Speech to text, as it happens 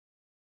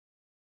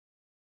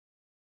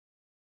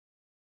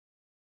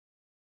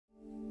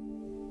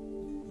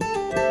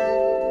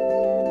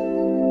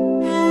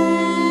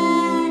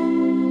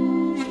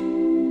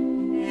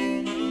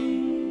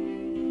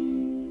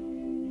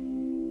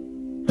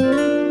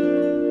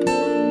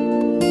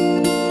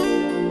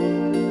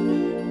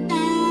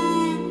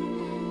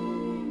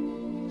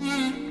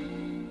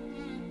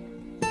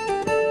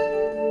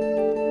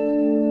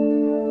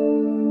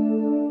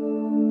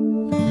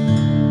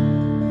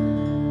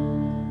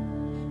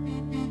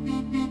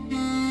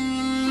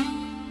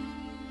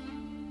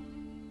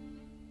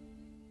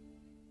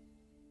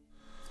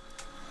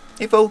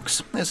Hey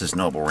folks, this is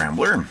Noble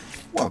Rambler.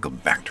 Welcome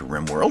back to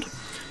RimWorld.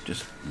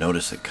 Just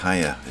noticed that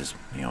Kaya is,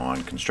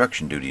 on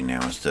construction duty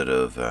now instead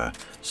of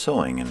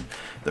sewing, and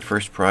the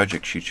first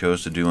project she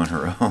chose to do on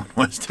her own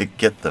was to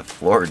get the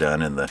floor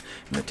done in the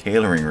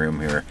tailoring room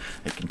here.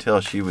 I can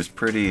tell she was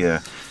pretty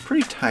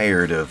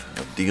tired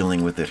of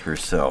dealing with it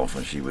herself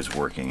when she was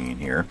working in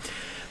here.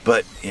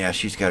 But yeah,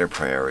 she's got her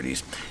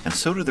priorities, and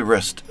so do the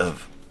rest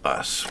of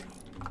us.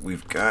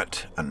 We've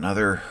got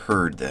another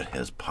herd that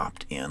has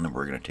popped in that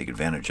we're going to take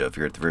advantage of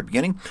here at the very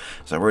beginning.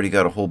 So I've already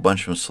got a whole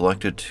bunch of them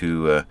selected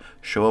to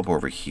show up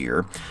over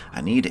here.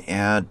 I need to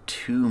add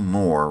 2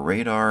 more,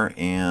 Radar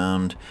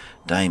and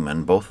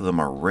Diamond. Both of them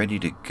are ready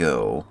to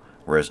go,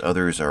 whereas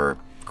others are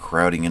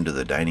crowding into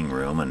the dining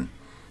room and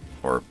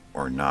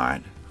or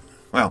not.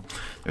 Well,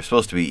 they're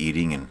supposed to be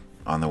eating and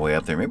on the way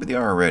up there. Maybe they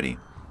are already.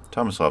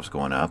 Tomaslav's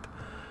going up.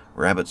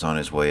 Rabbit's on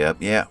his way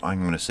up. Yeah, I'm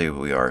going to say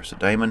we are. So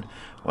Diamond,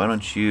 why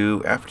don't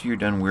you, after you're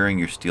done wearing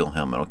your steel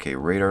helmet, okay,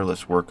 Radar,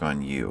 let's work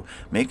on you.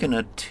 Making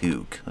a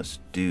toque. Let's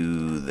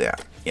do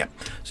that. Yeah,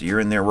 so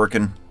you're in there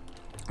working.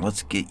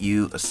 Let's get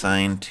you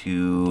assigned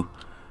to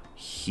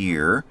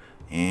here.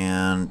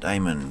 And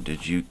Diamond,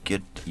 did you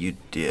get, you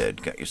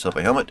did. Got yourself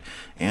a helmet,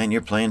 and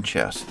you're playing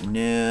chess.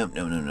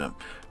 No.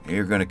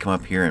 You're going to come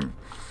up here and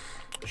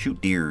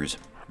shoot deers.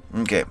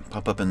 Okay,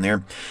 pop up in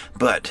there.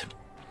 But,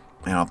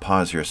 and I'll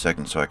pause here a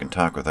second so I can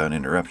talk without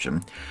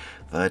interruption.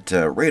 But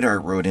Radar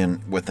wrote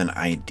in with an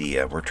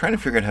idea. We're trying to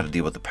figure out how to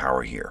deal with the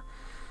power here.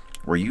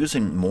 We're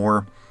using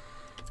more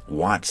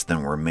watts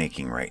than we're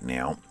making right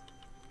now.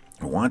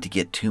 We want to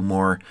get 2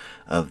 more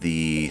of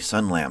the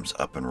sun lamps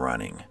up and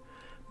running.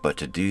 But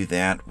to do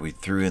that, we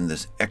threw in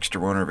this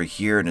extra one over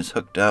here and it's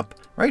hooked up,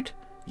 right?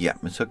 Yeah,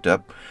 it's hooked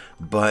up.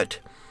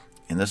 But,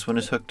 and this one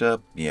is hooked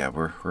up. Yeah,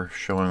 we're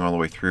showing all the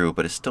way through,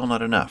 but it's still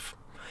not enough.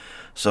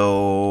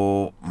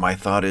 So my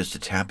thought is to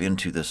tap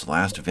into this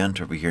last vent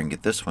over here and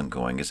get this one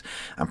going.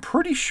 I'm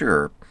pretty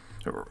sure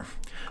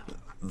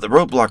the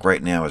roadblock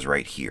right now is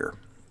right here.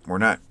 We're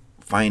not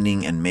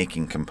finding and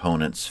making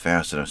components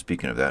fast enough.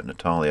 Speaking of that,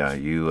 Natalia,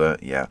 you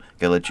yeah,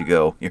 gotta let you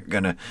go. You're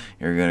gonna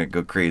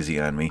go crazy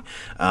on me.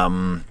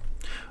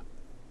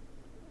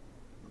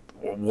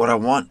 What I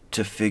want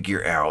to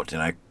figure out,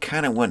 and I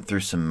kind of went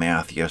through some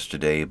math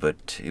yesterday,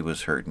 but it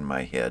was hurting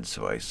my head,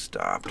 so I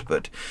stopped.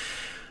 But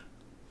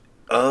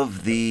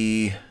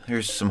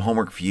here's some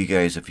homework for you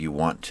guys if you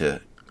want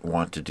to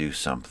do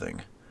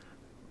something.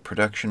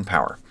 Production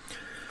power.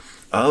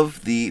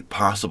 Of the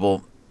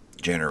possible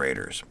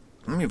generators,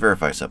 let me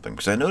verify something,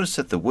 because I noticed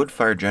that the wood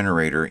fire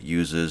generator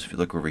uses, if you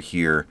look over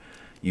here,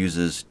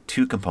 uses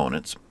 2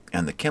 components,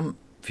 and the chem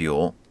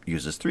fuel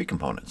uses 3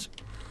 components.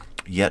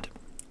 Yet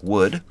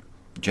wood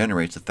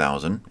generates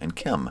 1,000 and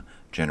chem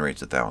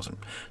generates 1,000.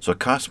 So it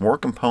costs more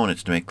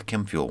components to make the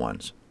chem fuel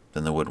ones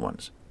than the wood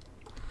ones.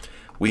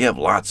 We have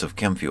lots of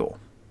chem fuel.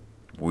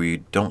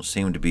 We don't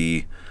seem to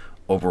be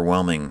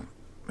overwhelming,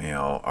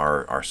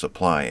 our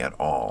supply at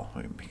all.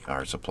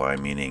 Our supply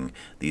meaning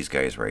these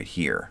guys right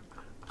here.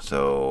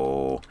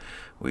 So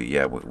we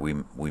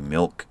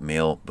milk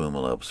male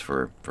boomalopes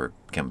for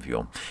chem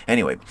fuel.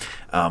 Anyway,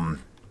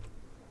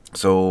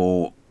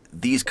 so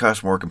these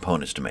cost more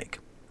components to make.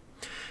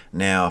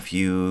 Now, if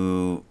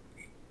you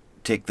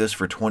take this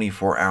for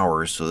 24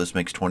 hours, so this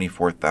makes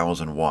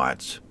 24,000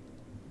 watts.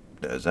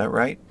 Is that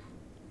right?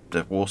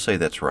 We'll say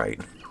that's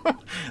right.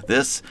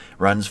 This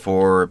runs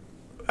for,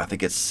 I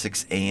think it's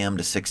 6 a.m.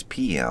 to 6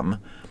 p.m.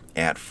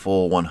 at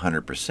full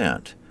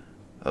 100%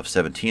 of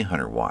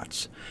 1,700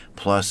 watts.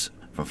 Plus,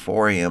 from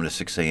 4 a.m. to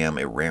 6 a.m.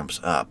 it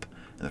ramps up,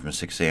 and from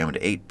 6 a.m.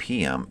 to 8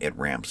 p.m. it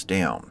ramps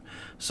down.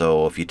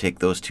 So if you take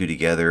those 2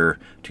 together,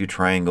 2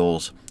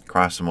 triangles,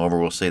 cross them over,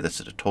 we'll say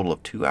that's a total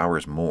of 2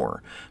 hours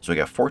more. So we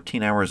got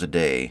 14 hours a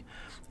day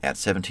at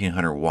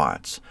 1,700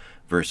 watts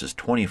versus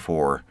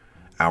 24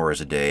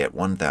 hours a day at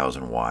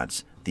 1,000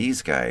 watts.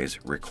 These guys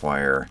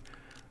require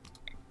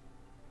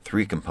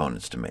 3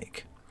 components to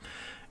make.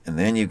 And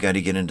then you've got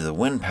to get into the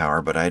wind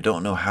power, but I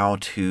don't know how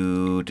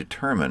to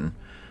determine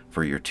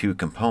for your 2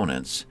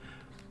 components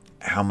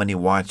how many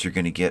watts you're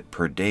going to get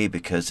per day,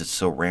 because it's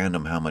so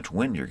random how much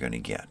wind you're going to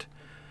get.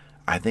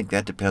 I think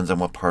that depends on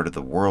what part of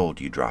the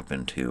world you drop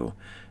into.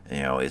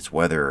 It's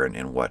weather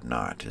and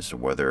whatnot, as to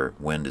whether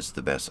wind is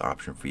the best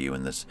option for you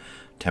in this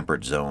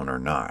temperate zone or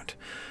not.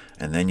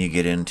 And then you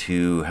get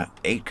into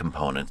 8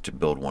 components to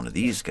build one of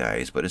these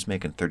guys, but it's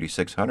making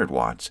 3,600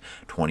 watts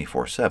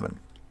 24/7.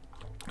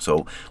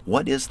 So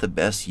what is the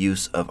best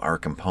use of our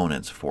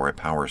components for a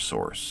power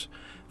source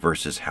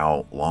versus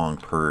how long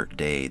per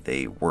day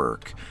they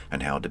work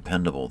and how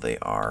dependable they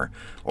are,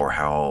 or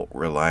how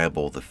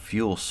reliable the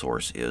fuel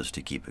source is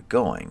to keep it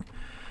going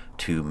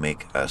to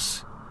make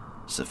us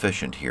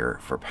sufficient here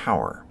for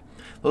power?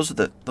 Those are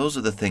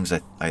the things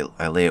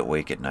I lay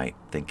awake at night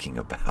thinking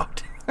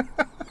about.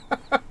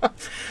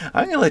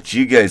 I'm going to let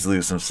you guys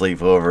lose some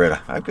sleep over it.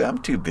 I'm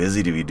too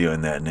busy to be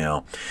doing that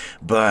now.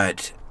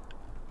 But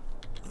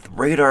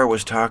Radar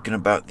was talking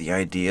about the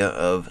idea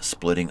of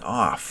splitting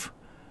off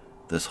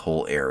this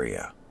whole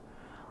area.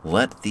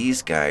 Let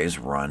these guys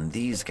run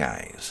these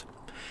guys.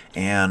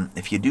 And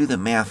if you do the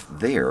math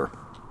there,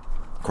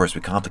 of course,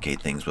 we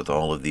complicate things with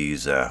all of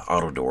these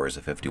auto doors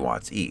at 50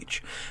 watts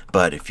each.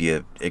 But if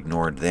you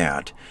ignored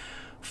that,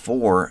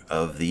 4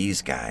 of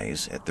these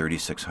guys at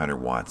 3,600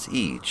 watts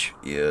each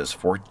is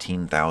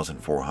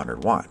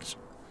 14,400 watts.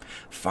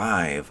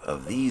 5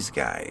 of these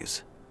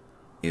guys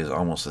is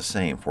almost the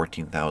same,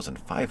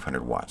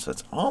 14,500 watts.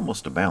 That's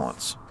almost a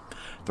balance.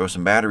 Throw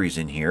some batteries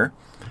in here,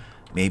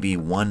 maybe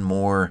one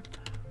more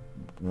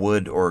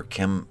wood or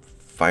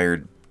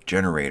chem-fired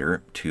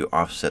generator to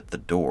offset the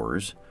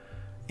doors,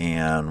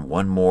 and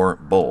one more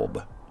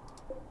bulb,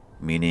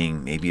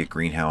 meaning maybe a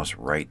greenhouse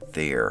right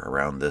there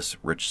around this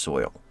rich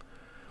soil.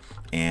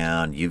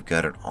 And you've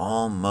got an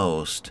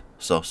almost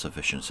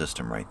self-sufficient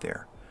system right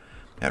there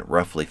at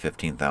roughly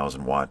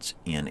 15,000 watts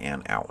in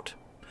and out.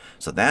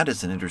 So that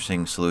is an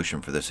interesting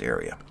solution for this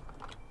area.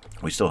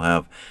 We still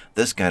have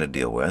this guy to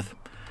deal with,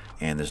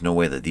 and there's no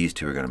way that these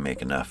two are going to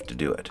make enough to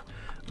do it.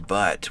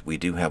 But we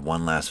do have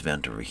one last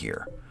vent over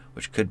here,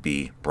 which could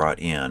be brought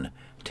in,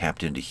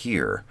 tapped into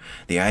here.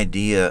 The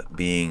idea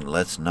being,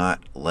 let's not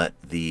let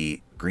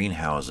the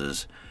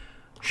greenhouses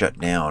shut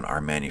down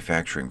our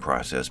manufacturing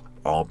process,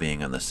 all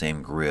being on the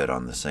same grid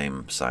on the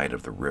same side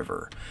of the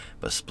river,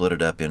 but split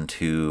it up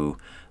into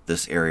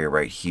this area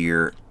right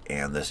here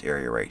and this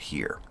area right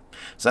here.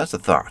 So that's the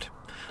thought.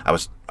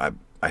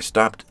 I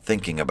stopped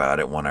thinking about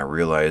it when I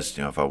realized,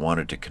 if I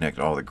wanted to connect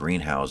all the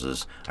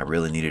greenhouses, I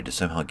really needed to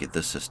somehow get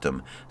this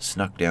system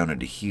snuck down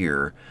into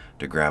here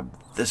to grab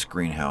this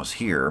greenhouse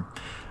here,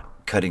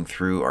 cutting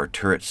through our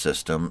turret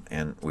system,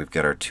 and we've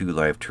got our 2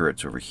 live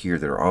turrets over here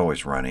that are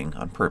always running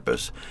on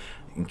purpose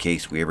in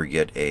case we ever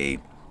get a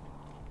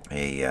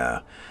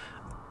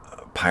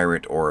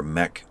pirate or a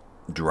mech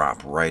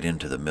drop right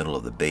into the middle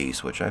of the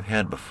base, which I've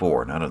had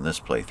before, not on this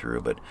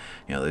playthrough, but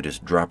they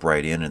just drop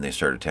right in and they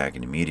start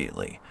attacking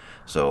immediately.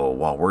 So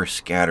while we're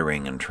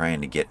scattering and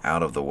trying to get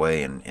out of the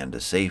way and to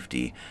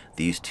safety,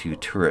 these 2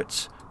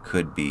 turrets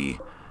could be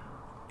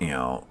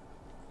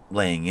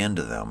laying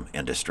into them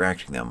and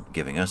distracting them,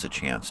 giving us a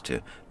chance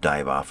to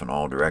dive off in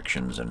all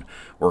directions and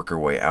work our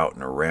way out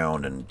and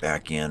around and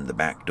back in the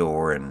back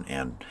door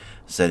and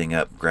setting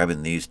up,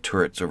 grabbing these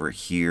turrets over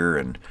here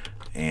and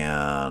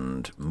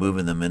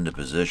moving them into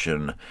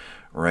position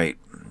right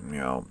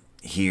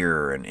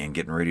here and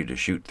getting ready to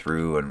shoot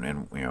through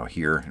and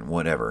here and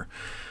whatever.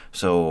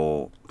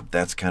 So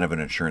that's kind of an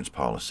insurance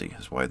policy,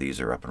 is why these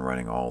are up and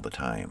running all the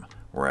time,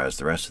 whereas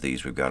the rest of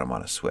these, we've got them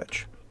on a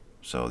switch.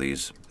 So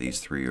these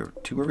 3 are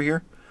 2 over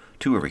here.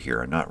 2 over here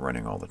are not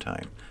running all the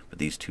time, but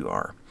these 2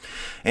 are.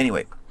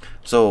 Anyway,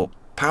 so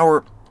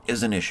power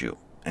is an issue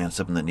and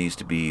something that needs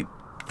to be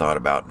thought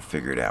about and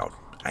figured out.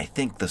 I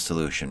think the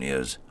solution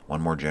is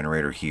one more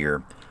generator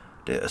here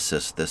to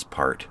assist this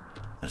part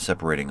and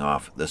separating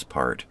off this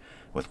part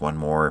with one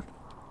more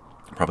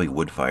probably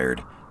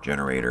wood-fired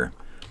generator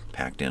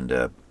packed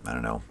into, I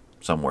don't know,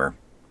 somewhere,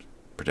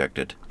 protect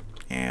it,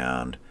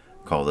 and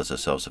call this a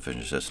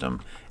self-sufficient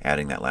system,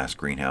 adding that last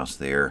greenhouse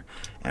there,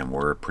 and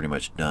we're pretty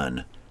much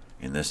done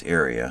in this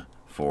area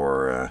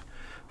for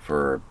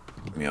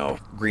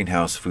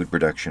greenhouse food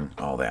production,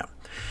 all that.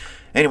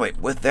 Anyway,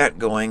 with that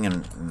going,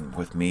 and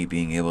with me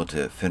being able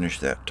to finish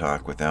that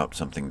talk without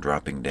something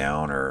dropping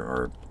down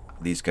or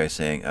these guys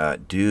saying,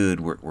 dude,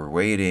 we're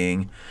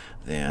waiting,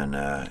 then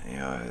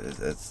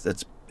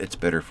it's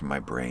better for my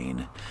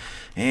brain.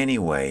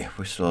 Anyway,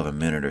 we still have a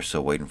minute or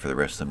so waiting for the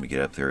rest of them to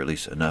get up there, at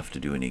least enough to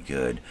do any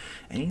good.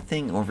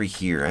 Anything over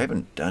here? I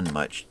haven't done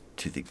much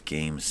to the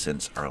game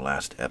since our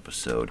last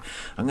episode.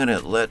 I'm going to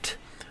let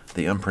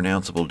the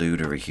unpronounceable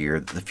dude over here,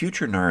 the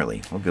future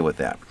gnarly, we'll go with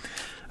that,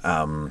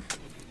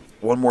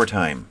 one more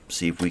time,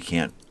 see if we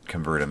can't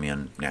convert him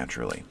in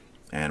naturally.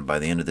 And by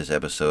the end of this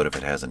episode, if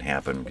it hasn't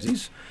happened, because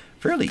he's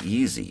fairly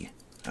easy,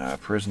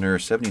 prisoner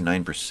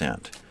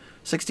 79%.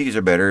 60s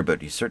are better,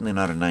 but he's certainly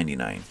not a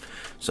 99.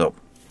 So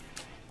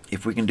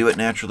if we can do it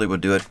naturally, we'll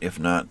do it. If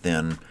not,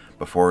 then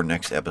before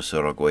next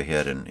episode, I'll go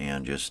ahead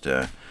and just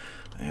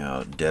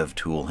dev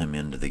tool him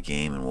into the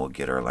game, and we'll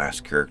get our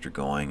last character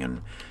going.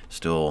 And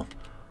still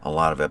a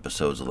lot of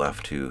episodes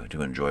left to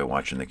enjoy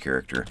watching the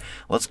character.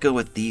 Let's go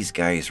with these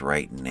guys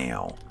right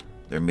now.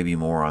 There may be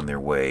more on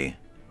their way.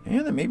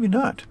 Yeah, there may be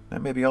not.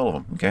 That may be all of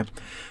them. Okay.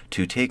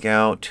 To take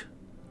out,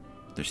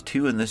 there's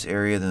 2 in this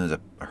area, then there's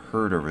a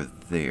herd over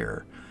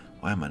there.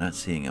 Why am I not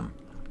seeing them?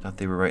 I thought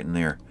they were right in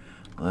there.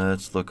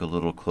 Let's look a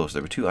little closer.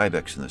 There were 2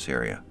 ibex in this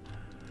area.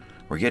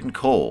 We're getting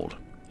cold,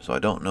 so I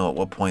don't know at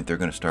what point they're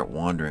going to start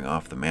wandering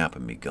off the map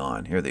and be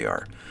gone. Here they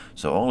are.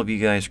 So all of you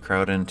guys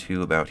crowd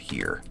into about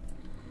here.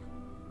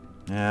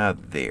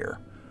 There.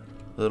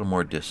 A little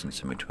more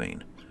distance in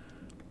between.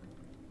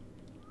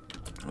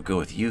 I'll go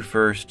with you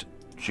first.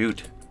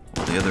 Shoot.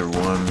 Well, the other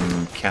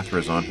one,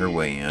 Cathra's on her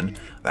way in.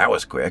 That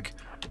was quick.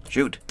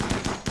 Shoot.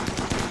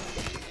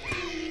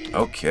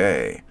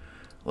 Okay.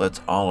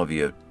 Let's all of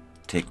you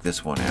take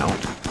this one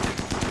out.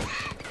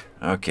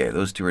 Okay,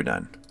 those 2 are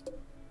done.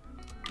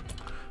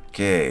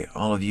 Okay,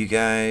 all of you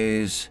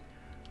guys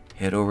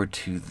head over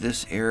to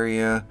this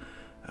area.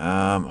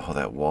 Oh,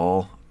 that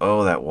wall.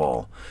 Oh, that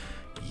wall.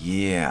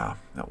 Yeah,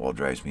 that wall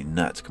drives me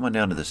nuts. Come on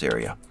down to this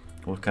area.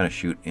 We'll kind of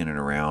shoot in and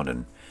around,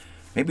 and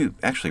maybe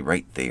actually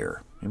right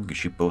there. Maybe we can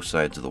shoot both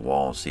sides of the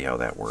wall and see how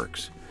that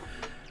works.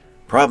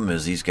 Problem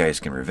is these guys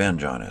can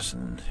revenge on us,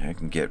 and I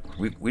can get...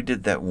 We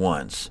did that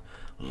once,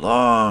 a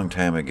long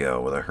time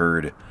ago, with a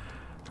herd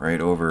right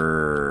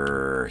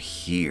over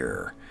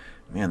here.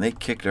 Man, they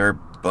kicked our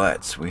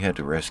butts. We had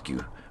to rescue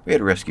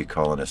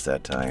colonists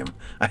that time.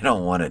 I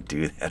don't want to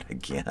do that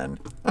again.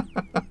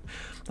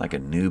 Like a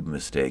noob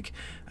mistake.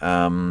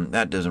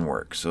 That doesn't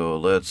work. So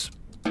let's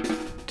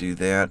do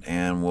that,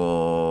 and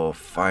we'll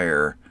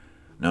fire.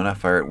 No, not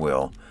fire at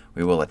will.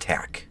 We will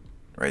attack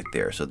right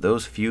there. So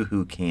those few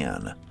who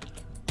can.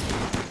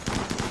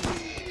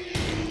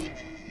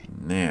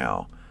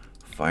 Now,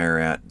 fire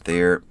at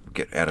there.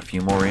 Add a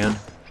few more in.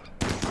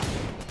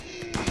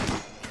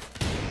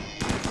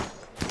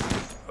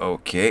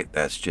 Okay,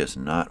 that's just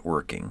not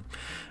working.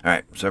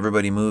 Alright, so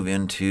everybody move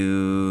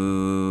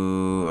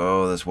into...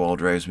 Oh, this wall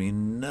drives me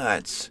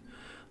nuts.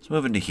 Let's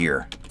move into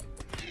here.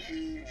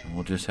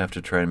 We'll just have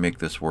to try and make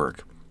this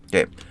work.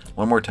 Okay,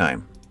 one more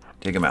time.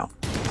 Take him out.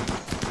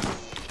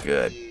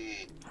 Good.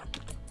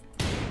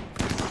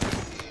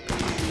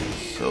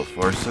 So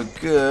far, so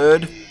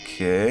good.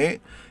 Okay.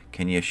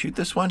 Can you shoot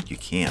this one? You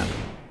can.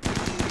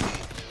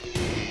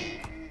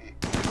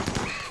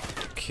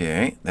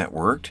 Okay, that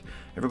worked.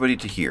 Everybody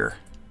to here.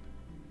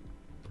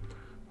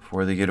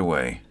 Before they get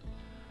away.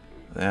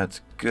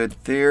 That's good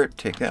there.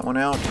 Take that one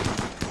out.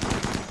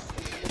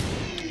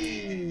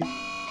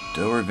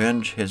 Doe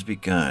revenge has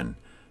begun.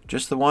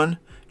 Just the one?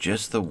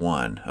 Just the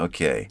one.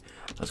 Okay.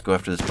 Let's go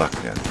after this buck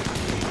then.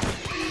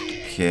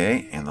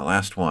 Okay, and the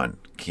last one.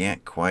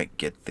 Can't quite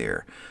get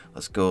there.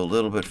 Let's go a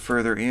little bit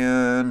further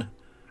in.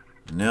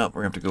 Nope,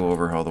 we're going to have to go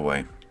over all the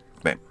way.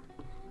 Okay.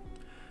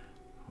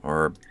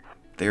 Or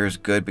there's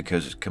good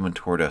because it's coming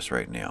toward us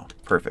right now.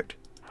 Perfect.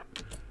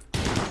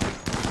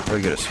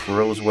 We get a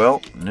squirrel as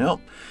well.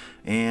 Nope.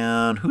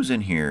 And who's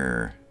in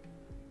here?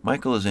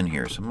 Michael is in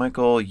here. So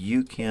Michael,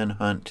 you can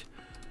hunt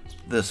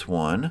this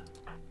one.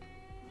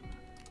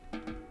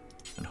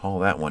 And haul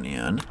that one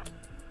in.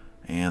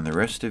 And the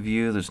rest of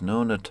you, there's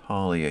no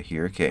Natalia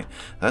here. Okay,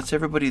 that's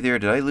everybody there.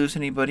 Did I lose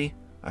anybody?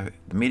 The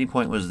meeting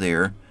point was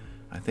there.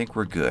 I think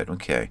we're good.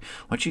 Okay.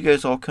 Why don't you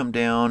guys all come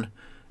down?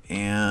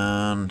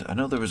 And I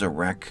know there was a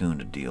raccoon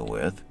to deal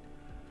with.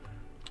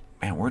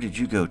 Man, where did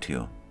you go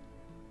to?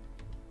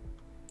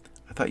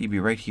 I thought you'd be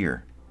right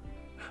here.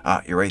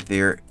 Ah, you're right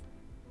there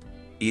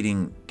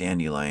eating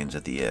dandelions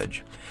at the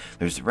edge.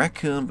 There's the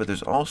raccoon, but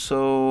there's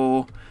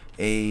also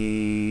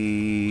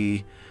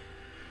a...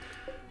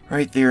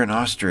 right there an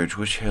ostrich,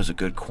 which has a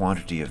good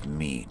quantity of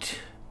meat.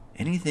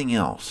 Anything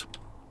else?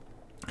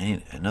 I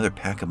need another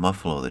pack of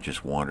muffalo that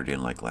just wandered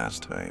in like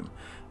last time.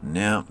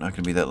 No, not going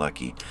to be that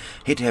lucky.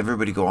 Hate to have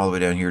everybody go all the way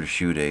down here to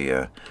shoot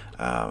an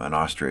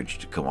ostrich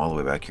to come all the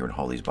way back here and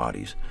haul these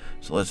bodies.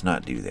 So let's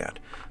not do that.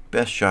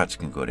 Best shots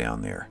can go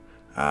down there.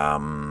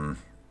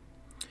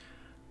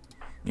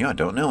 Yeah, I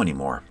don't know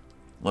anymore.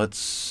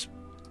 Let's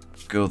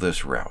go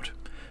this route.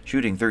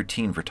 Shooting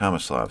 13 for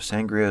Tomislav.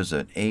 Sangria's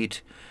an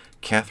 8.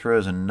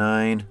 Cathra's a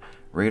 9.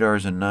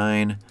 Radar's a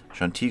 9.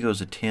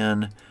 Shantigo's a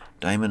 10.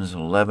 Diamond is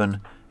an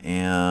 11.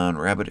 And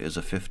Rabbit is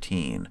a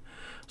 15.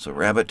 So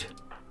Rabbit,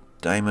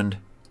 Diamond,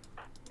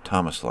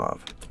 Tomislav.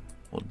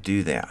 We'll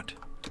do that.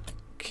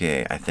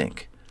 Okay, I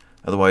think.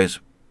 Otherwise,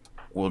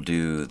 we'll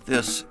do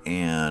this,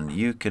 and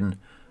you can...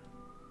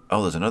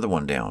 Oh, there's another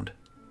one downed.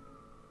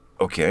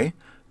 Okay.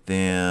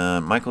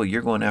 Then, Michael,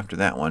 you're going after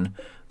that one.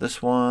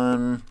 This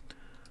one,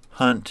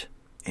 hunt,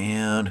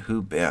 and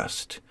who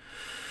best?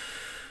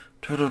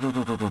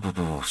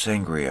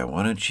 Sangria,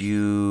 why don't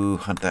you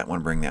hunt that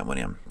one, bring that one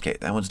in. Okay,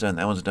 that one's done,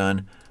 that one's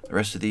done. The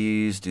rest of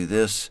these, do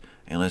this,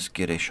 and let's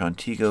get a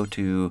Shantigo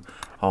to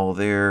haul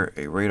there,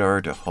 a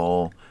Radar to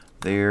haul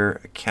there,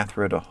 a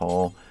Cathra to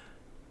haul,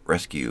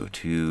 Rescue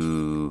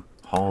to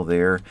haul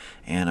there,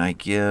 and I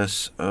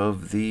guess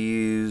of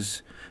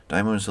these,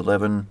 Diamond was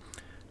 11,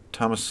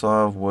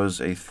 Tomislav was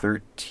a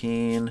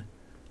 13.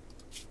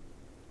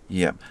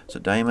 Yeah, so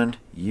Diamond,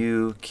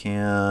 you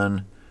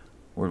can...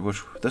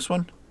 Which, this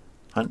one?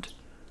 Hunt,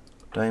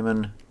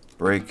 Diamond,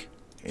 break,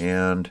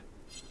 and...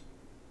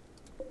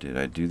 Did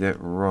I do that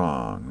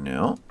wrong?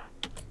 No.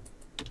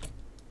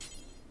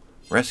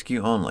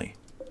 Rescue only.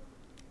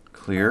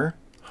 Clear,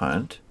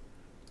 hunt,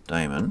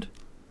 Diamond,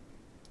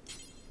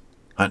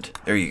 hunt.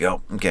 There you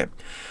go. Okay.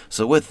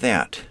 So with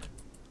that,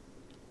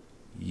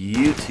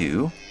 you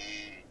two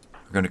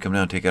are going to come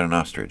down and take out an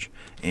ostrich.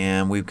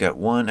 And we've got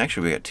one,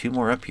 actually we got two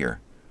more up here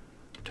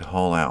to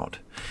haul out.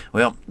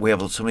 Well, we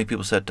have so many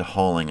people set to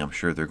hauling, I'm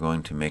sure they're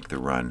going to make the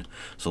run.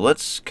 So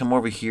let's come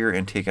over here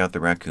and take out the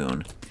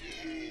raccoon.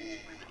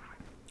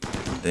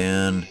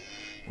 Then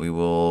we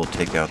will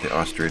take out the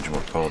ostrich and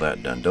we'll call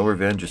that done. Doe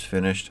Revenge is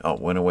finished. Oh,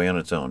 it went away on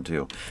its own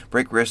too.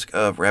 Break risk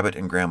of Rabbit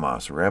and Grandma.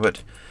 So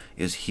Rabbit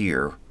is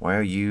here. Why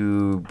are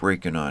you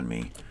breaking on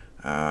me?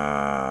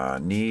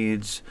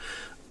 Needs...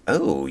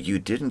 Oh, you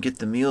didn't get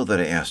the meal that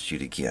I asked you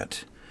to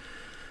get.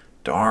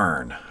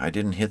 Darn, I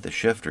didn't hit the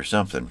shift or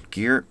something.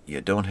 Gear,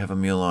 you don't have a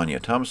meal on you.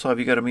 Tomislav,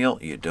 you got a meal?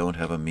 You don't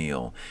have a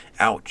meal.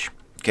 Ouch.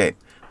 Okay,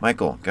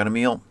 Michael, got a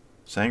meal?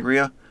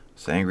 Sangria?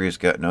 Sangria's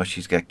got, no,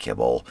 she's got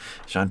kibble.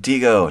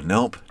 Shantigo,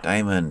 nope.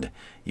 Diamond,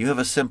 you have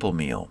a simple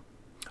meal.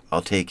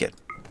 I'll take it.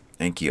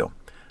 Thank you.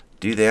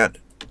 Do that.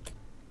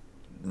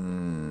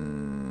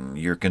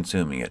 You're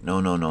consuming it.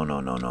 No, no, no, no,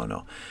 no, no,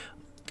 no.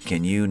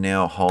 Can you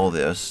now haul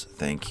this?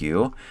 Thank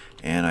you.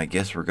 And I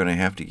guess we're going to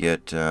have to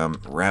get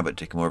Rabbit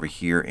to come over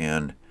here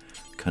and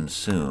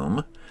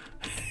consume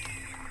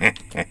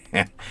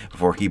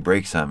before he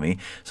breaks on me.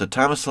 So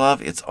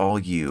Tomislav, it's all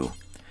you.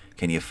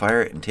 Can you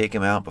fire it and take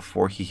him out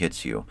before he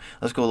hits you?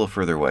 Let's go a little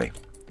further away.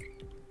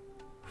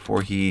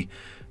 Before he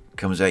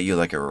comes at you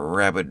like a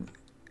rabid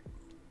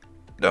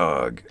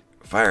dog.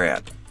 Fire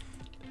at.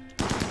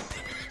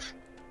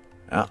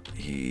 Oh,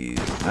 he's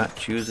not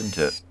choosing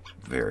to.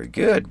 Very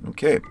good.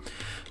 Okay.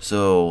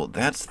 So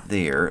that's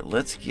there.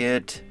 Let's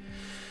get,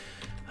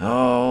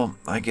 oh,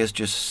 I guess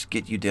just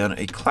get you down.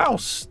 Hey,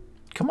 Klaus,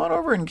 come on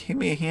over and give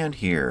me a hand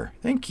here.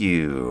 Thank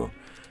you.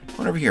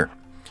 Come on over here.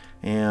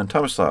 And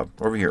Tomislav,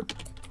 over here.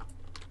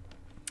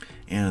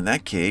 And in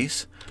that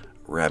case,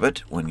 Rabbit,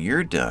 when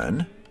you're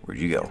done, where'd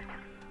you go?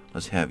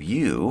 Let's have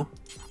you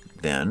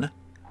then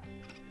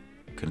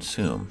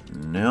consume.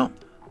 No.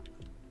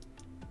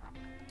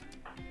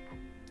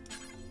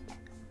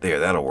 There,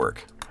 that'll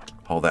work.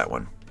 Hold that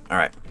one. All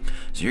right.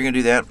 So you're going to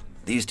do that.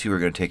 These two are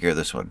going to take care of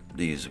this one.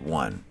 These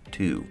 1,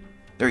 2.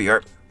 There you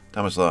are.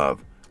 Tomislav.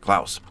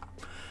 Klaus.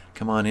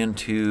 Come on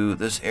into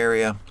this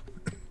area.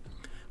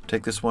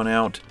 Take this one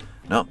out.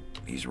 Nope.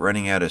 He's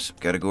running at us.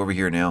 Got to go over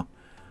here now.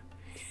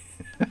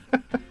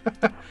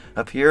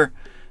 Up here.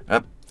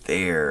 Up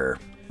there.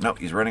 Nope.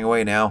 He's running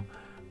away now.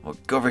 Well,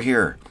 go over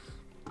here.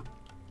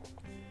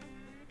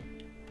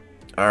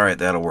 All right.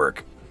 That'll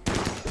work.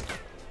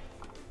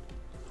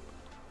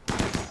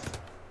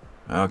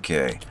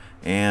 Okay.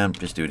 And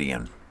just do it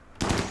again.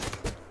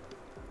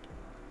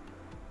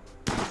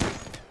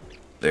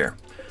 There.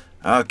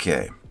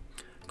 Okay.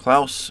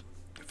 Klaus,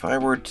 if I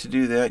were to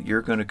do that,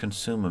 you're going to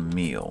consume a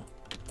meal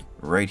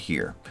right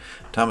here.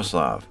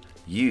 Tomislav,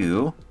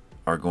 you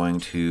are going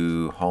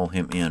to haul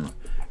him in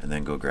and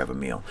then go grab a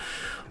meal.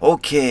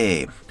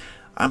 Okay.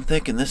 I'm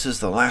thinking this is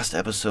the last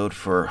episode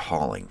for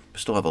hauling.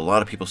 Still have a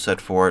lot of people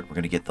set for it. We're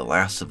going to get the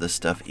last of this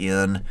stuff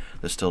in.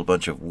 There's still a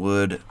bunch of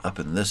wood up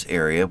in this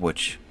area,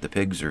 which the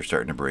pigs are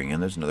starting to bring in.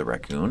 There's another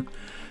raccoon.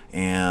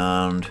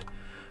 And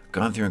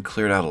gone through and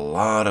cleared out a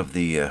lot of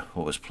the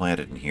what was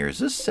planted in here. Is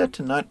this set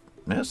to not...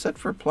 No, set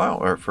for plow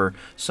or for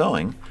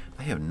sowing.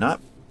 They have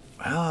not...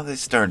 Well, they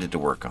started to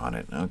work on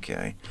it.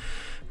 Okay.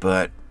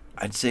 But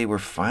I'd say we're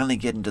finally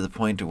getting to the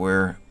point to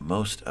where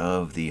most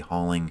of the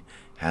hauling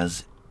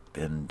has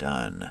been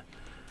done.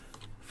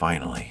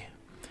 Finally.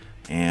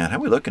 And how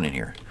are we looking in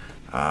here?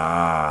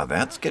 Ah,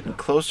 that's getting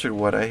closer to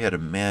what I had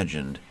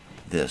imagined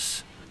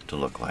this to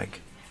look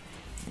like.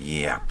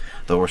 Yeah.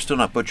 Though we're still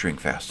not butchering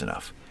fast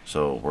enough.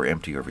 So we're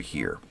empty over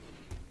here.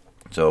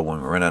 So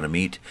when we run out of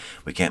meat,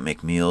 we can't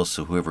make meals,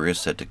 so whoever is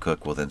set to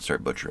cook will then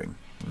start butchering.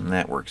 And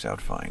that works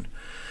out fine.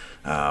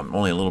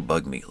 Only a little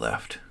bug meat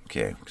left.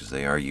 Okay, because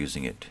they are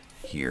using it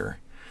here.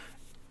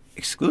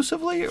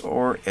 Exclusively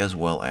or as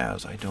well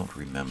as? I don't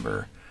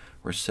remember.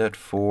 We're set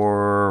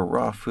for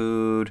raw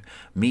food,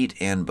 meat,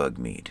 and bug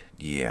meat.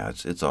 Yeah,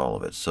 it's all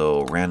of it.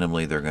 So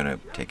randomly they're going to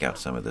take out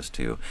some of this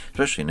too,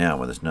 especially now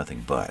when there's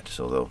nothing but.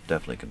 So they'll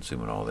definitely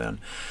consume it all then.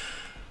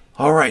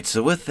 All right,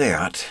 so with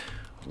that,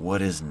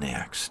 what is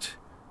next?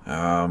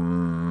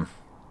 Nothing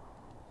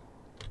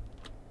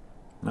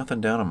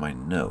down on my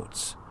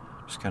notes.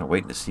 Just kind of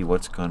waiting to see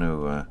what's going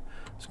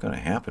to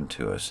happen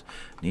to us.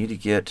 Need to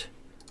get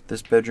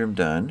this bedroom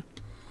done,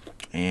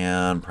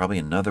 and probably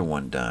another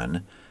one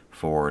done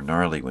for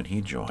Gnarly when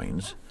he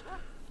joins.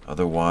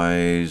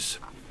 Otherwise,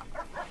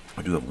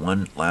 I do have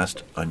one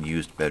last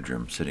unused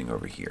bedroom sitting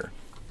over here.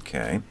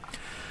 Okay.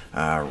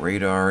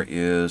 Radar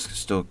is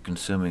still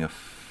consuming a...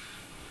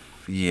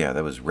 Yeah,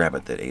 that was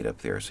Rabbit that ate up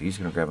there. So he's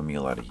going to grab a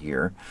meal out of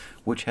here,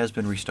 which has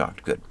been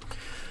restocked. Good.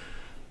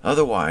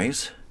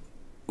 Otherwise,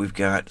 we've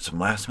got some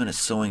last minute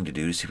sewing to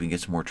do to see if we can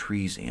get some more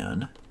trees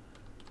in.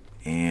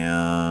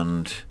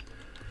 And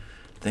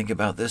think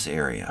about this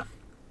area.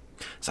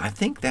 So I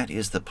think that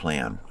is the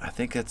plan. I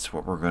think that's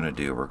what we're going to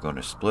do. We're going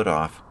to split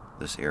off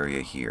this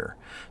area here.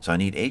 So I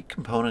need 8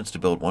 components to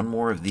build one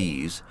more of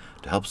these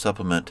to help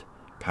supplement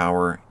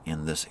power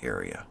in this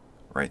area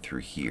right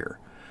through here.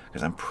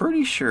 Because I'm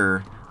pretty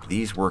sure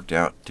these worked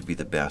out to be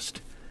the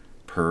best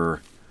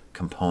per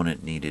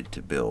component needed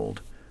to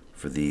build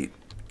for the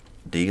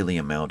daily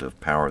amount of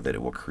power that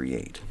it will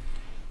create.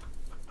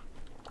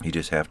 You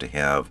just have to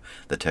have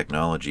the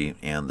technology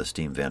and the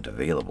steam vent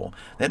available.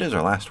 That is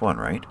our last one,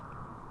 right?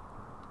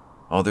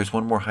 Oh, there's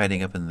one more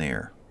hiding up in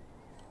there.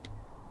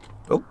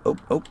 Oh, oh,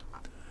 oh.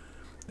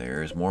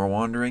 There's more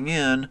wandering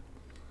in.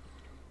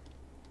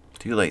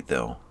 Too late,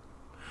 though.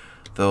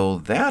 Though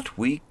that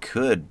we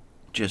could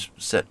just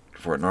set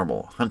for a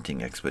normal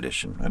hunting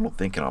expedition. I don't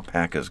think an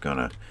alpaca is going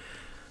to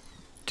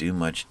do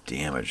much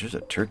damage. There's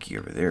a turkey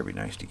over there. It'd be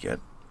nice to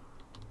get.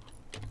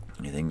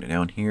 Anything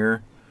down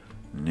here?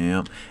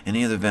 Nope.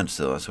 Any other vents,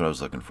 though? That's what I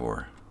was looking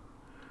for.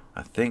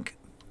 I think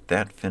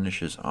that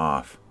finishes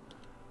off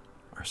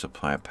our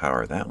supply of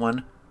power. That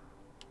one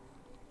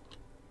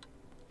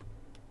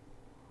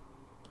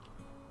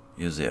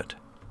is it.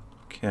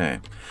 Okay.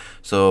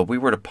 So if we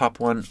were to pop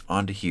one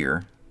onto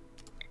here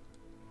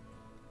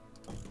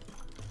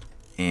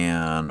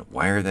and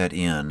wire that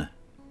in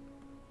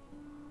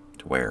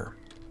to where?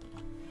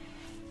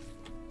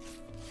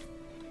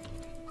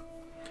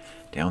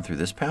 Down through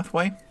this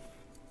pathway?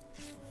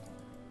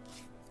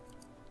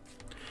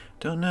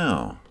 Don't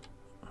know.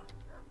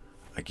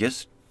 I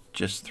guess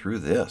just through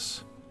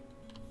this.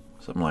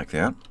 Something like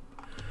that.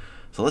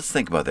 So let's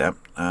think about that.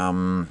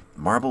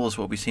 Marble is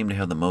what we seem to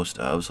have the most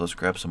of, so let's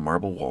grab some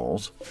marble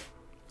walls.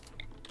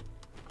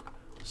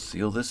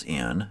 Seal this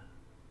in.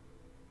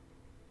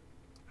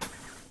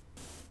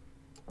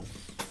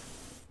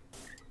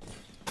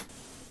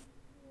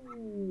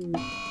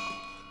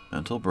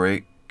 Mental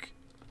break.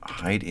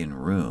 Hide in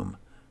room.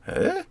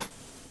 Eh?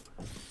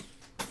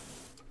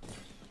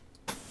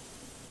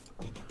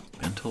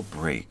 Mental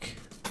break.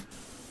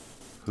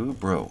 Who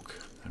broke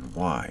and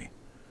why?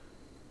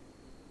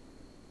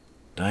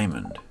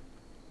 Diamond.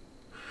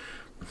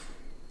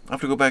 I'll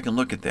have to go back and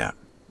look at that.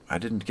 I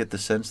didn't get the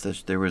sense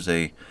that there was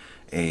a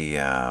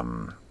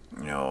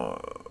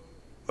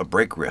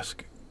break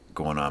risk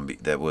going on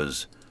that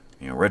was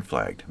red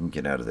flagged. Let me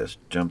get out of this.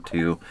 Jump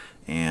to,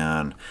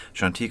 and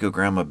Shantico,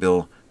 Grandma,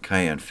 Bill,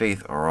 Kaya, and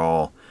Faith are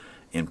all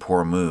in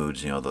poor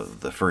moods.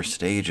 The first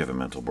stage of a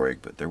mental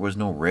break, but there was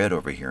no red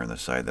over here on the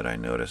side that I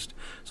noticed.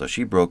 So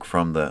she broke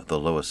from the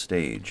lowest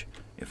stage,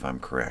 if I'm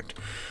correct.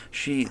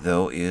 She,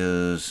 though,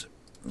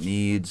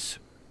 needs...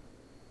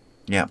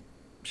 Yeah,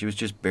 she was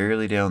just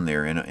barely down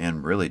there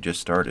and really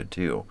just started,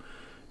 too.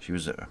 She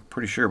was,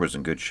 pretty sure, was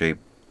in good shape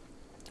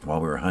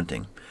while we were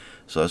hunting.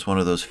 So that's one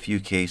of those few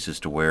cases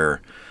to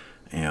where,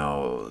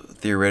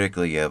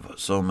 theoretically you have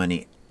so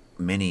many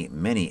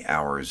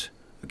hours,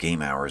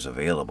 game hours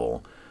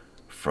available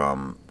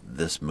from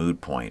this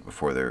mood point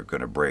before they're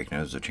going to break. Now,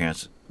 there's a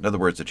chance, in other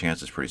words, the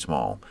chance is pretty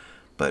small,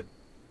 but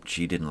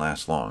she didn't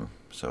last long.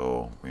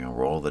 So,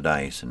 roll the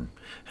dice, and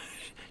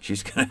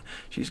she's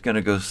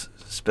gonna go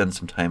spend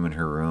some time in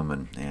her room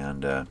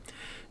and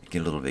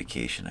get a little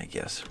vacation, I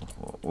guess.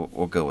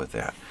 We'll go with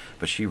that.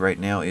 But she right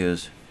now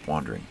is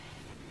wandering.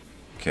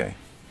 Okay.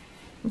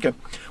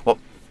 Well,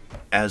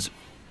 as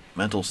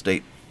mental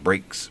state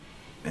breaks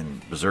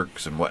and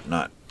berserks and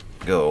whatnot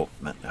go,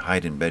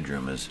 hide in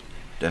bedroom is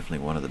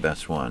definitely one of the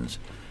best ones.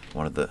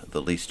 One of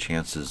the least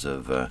chances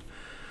of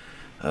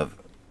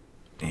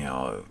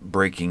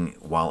breaking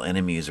while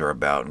enemies are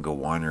about and go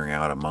wandering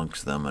out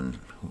amongst them and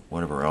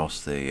whatever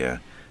else they're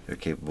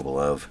capable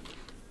of,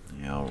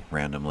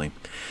 randomly.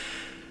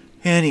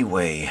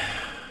 Anyway,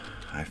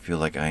 I feel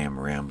like I am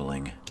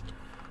rambling.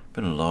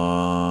 Been a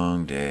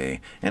long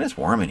day, and it's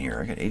warm in here.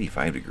 I got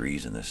 85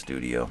 degrees in this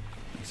studio.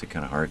 Makes it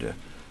kind of hard to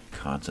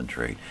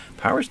concentrate.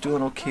 Power's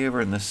doing okay over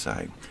on this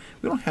side.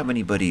 We don't have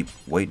anybody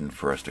waiting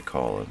for us to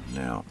call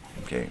now.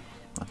 Okay,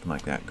 nothing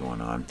like that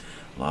going on.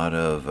 A lot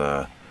of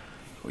well,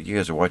 you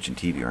guys are watching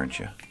TV, aren't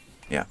you?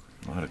 Yeah,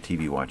 a lot of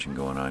TV watching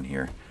going on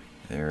here.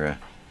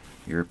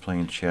 You're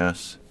playing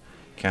chess.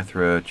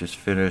 Cathra just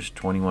finished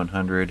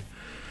 2100.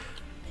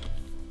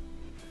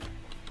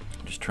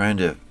 Just trying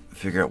to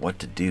figure out what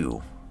to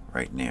do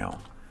right now.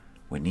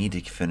 We need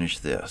to finish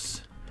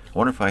this. I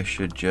wonder if I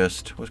should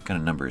just, what kind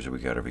of numbers have we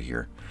got over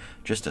here?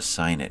 Just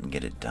assign it and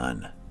get it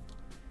done.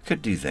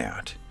 Could do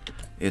that.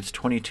 It's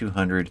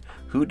 2200.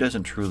 Who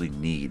doesn't truly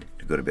need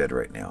to go to bed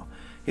right now?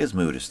 His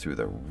mood is through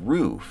the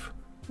roof.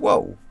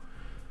 Whoa.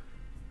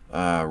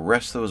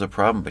 Rest, though, is a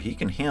problem, but he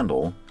can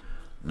handle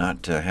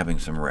not having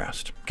some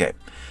rest. Okay,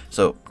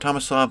 so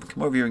Tomasob,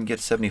 come over here and get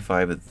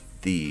 75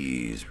 of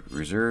these.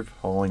 Reserve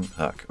hauling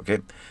huck. Okay,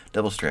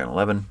 double strand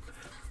 11.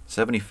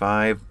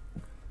 75.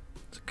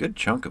 It's a good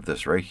chunk of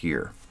this right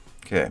here.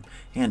 Okay,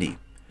 Andy,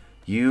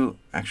 you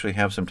actually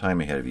have some time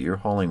ahead of you. You're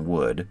hauling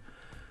wood,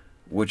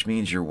 which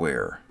means you're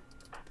where?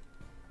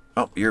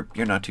 Oh, you're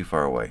not too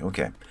far away.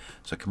 Okay,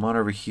 so come on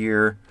over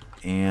here,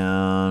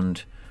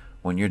 and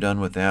when you're done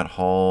with that,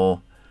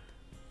 haul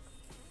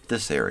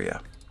this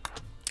area.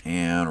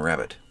 And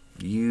Rabbit,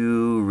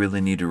 you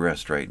really need to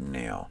rest right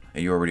now.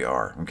 And you already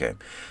are. Okay,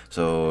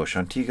 so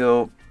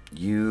Shantigo,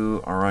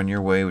 you are on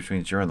your way, which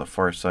means you're on the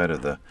far side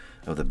of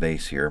the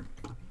base here.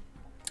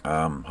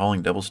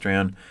 Hauling double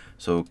strand.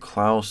 So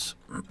Klaus,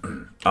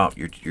 oh,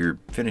 you're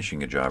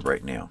finishing a job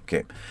right now.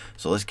 Okay,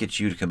 so let's get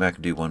you to come back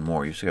and do one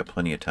more. You've still got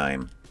plenty of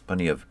time,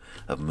 plenty of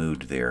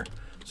mood there.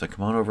 So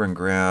come on over and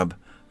grab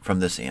from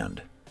this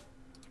end,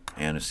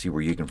 and see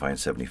where you can find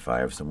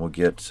 75. So we'll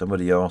get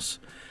somebody else,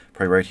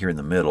 probably right here in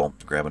the middle.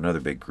 Grab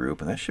another big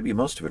group, and that should be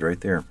most of it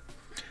right there.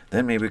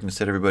 Then maybe we can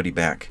set everybody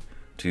back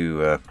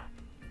to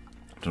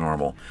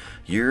normal.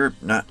 You're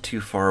not too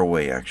far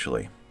away,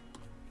 actually.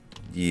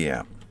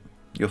 Yeah.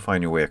 You'll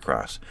find your way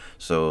across.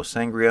 So,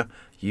 Sangria,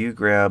 you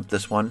grab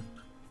this one.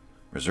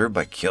 Reserved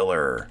by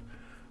Killer.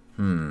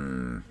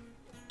 I'm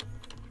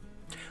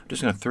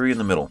just going to throw you in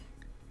the middle.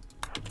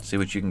 See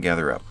what you can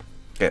gather up.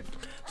 Okay,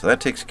 so that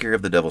takes care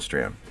of the devil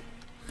strand.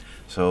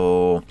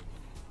 So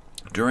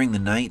during the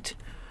night,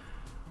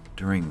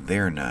 during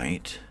their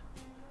night,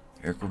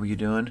 Eric, what were you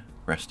doing?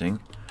 Resting.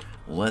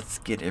 Let's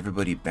get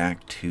everybody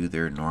back to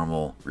their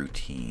normal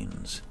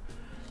routines.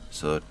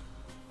 So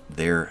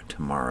there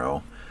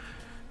tomorrow,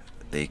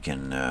 they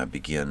can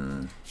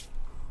begin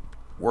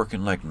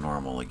working like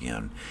normal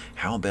again.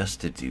 How best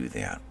to do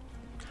that?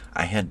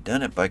 I had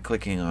done it by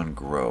clicking on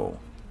grow.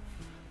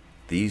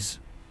 These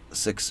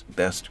 7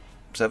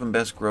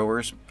 best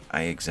growers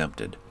I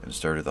exempted and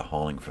started the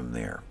hauling from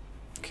there.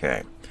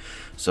 Okay,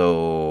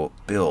 so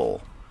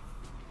Bill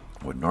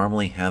would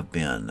normally have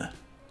been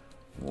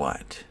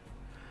what?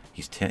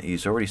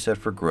 He's already set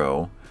for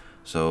grow.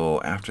 So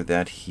after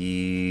that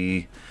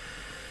I'm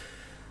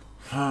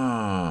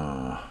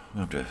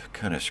going to have to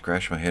kind of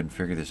scratch my head and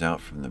figure this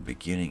out from the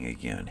beginning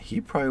again. He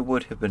probably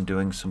would have been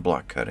doing some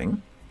block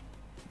cutting.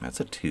 That's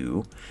a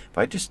 2. If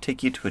I just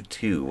take you to a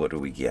 2, what do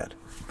we get?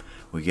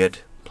 We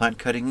get plant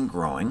cutting and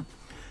growing.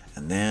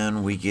 And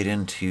then we get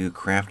into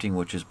crafting,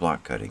 which is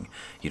block cutting.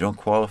 You don't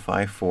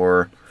qualify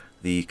for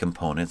the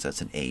components.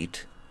 That's an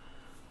 8.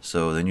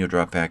 So then you'll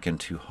drop back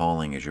into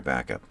hauling as your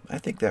backup. I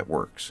think that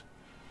works.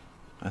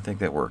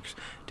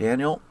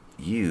 Daniel,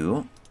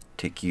 you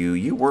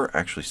were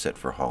actually set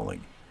for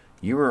hauling.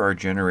 You were our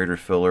generator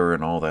filler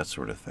and all that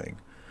sort of thing.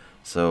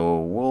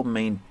 So we'll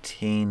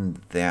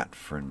maintain that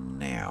for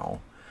now.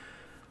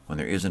 When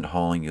there isn't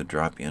hauling, you'll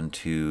drop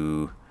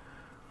into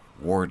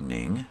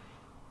wardening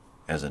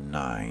as a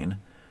 9,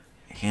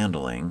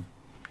 handling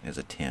as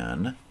a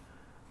 10,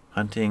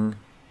 hunting,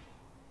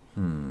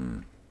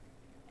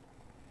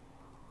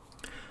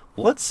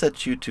 let's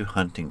set you to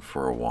hunting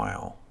for a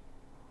while.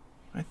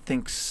 I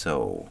think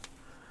so.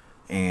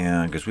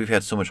 And because we've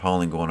had so much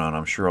hauling going on,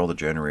 I'm sure all the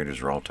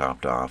generators are all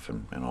topped off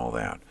and all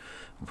that.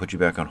 We'll put you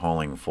back on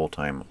hauling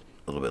full-time a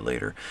little bit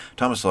later.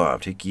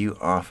 Tomislav, take you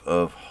off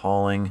of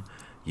hauling.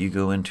 You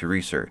go into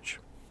research.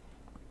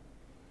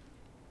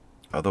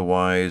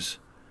 Otherwise,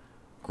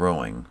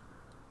 growing.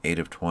 8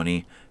 of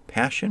 20.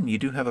 Passion, you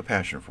do have a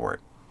passion for it.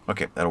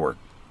 Okay, that'll work.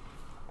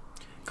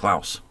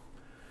 Klaus,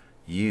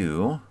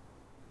 you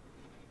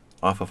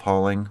off of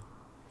hauling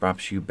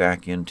drops you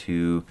back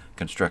into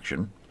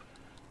construction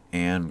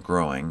and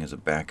growing as a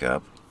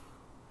backup.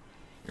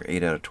 You're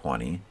 8 out of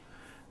 20.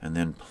 And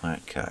then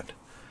plant cut.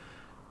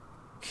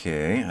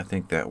 Okay, I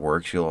think that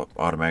works. You'll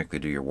automatically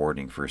do your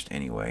wardening first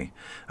anyway.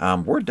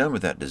 We're done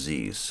with that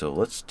disease, so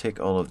let's take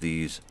all of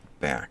these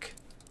back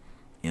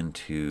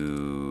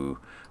into...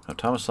 Now,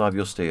 Tomislav,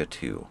 you'll stay at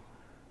 2.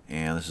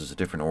 And this is a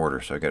different order,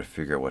 so I got to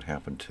figure out what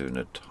happened to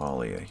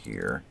Natalia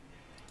here.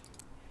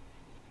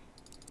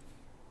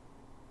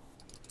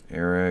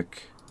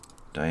 Eric,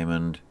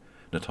 Diamond,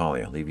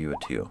 Natalia, leave you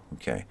at 2.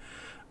 Okay.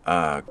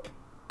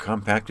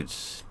 Compacted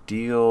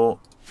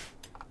steel.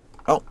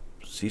 Oh,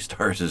 Sea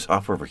Stars is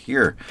off over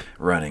here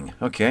running.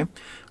 Okay.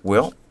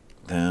 Well,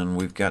 then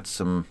we've got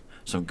some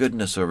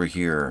goodness over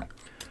here.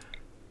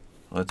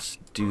 Let's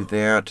do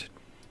that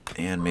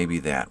and maybe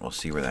that. We'll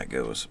see where that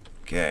goes.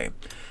 Okay.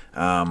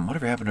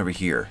 Whatever happened over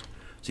here?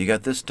 So you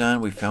got this done.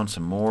 We found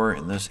some more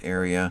in this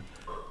area.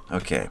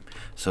 Okay.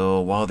 So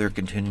while they're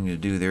continuing to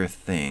do their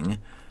thing,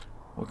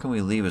 what can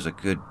we leave as a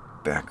good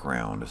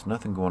background? There's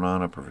nothing going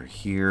on up over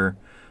here.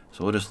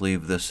 So we'll just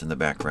leave this in the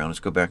background. Let's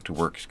go back to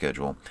work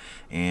schedule.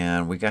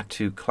 And we got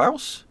to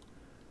Klaus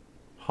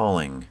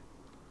hauling.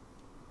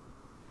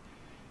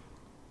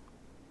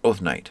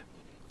 Oath night.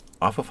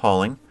 Off of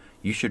hauling,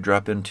 you should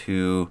drop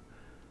into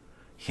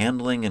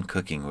handling and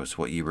cooking was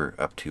what you were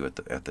up to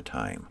at the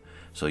time.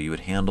 So you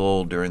would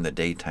handle during the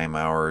daytime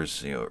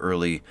hours, you know,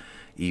 early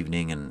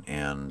evening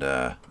and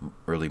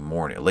early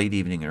morning, late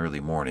evening and early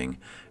morning,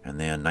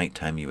 and then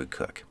nighttime you would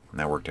cook. And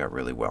that worked out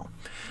really well.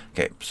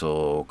 Okay,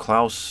 so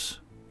Klaus,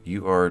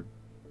 you are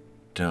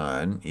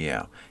done.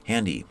 Yeah,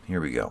 Handy,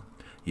 here we go.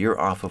 You're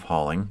off of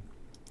hauling.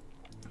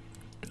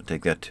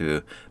 Take that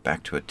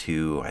back to a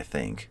 2, I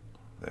think.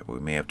 That we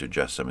may have to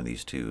adjust some of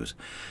these 2s.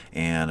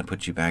 And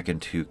put you back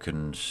into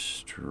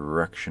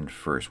construction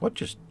first. What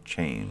just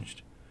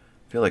changed?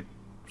 I feel like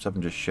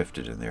something just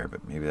shifted in there,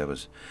 but maybe that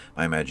was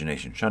my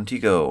imagination.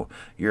 Shantigo,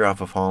 you're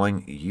off of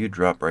hauling. You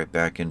drop right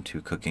back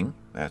into cooking.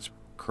 That's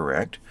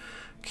correct.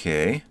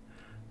 Okay.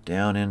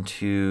 Down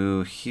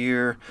into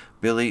here.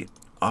 Billy,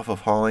 off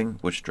of hauling,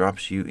 which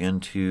drops you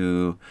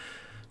into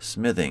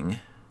smithing.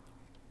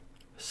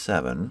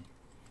 7.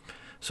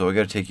 So we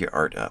got to take your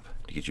art up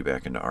to get you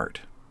back into art.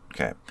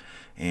 Okay.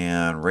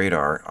 And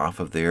radar, off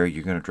of there,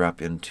 you're going to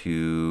drop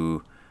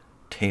into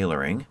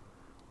tailoring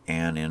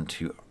and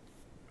into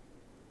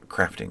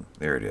crafting.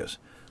 There it is.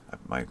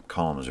 My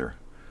columns are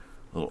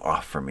a little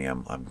off for me.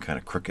 I'm kind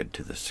of crooked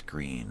to the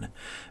screen.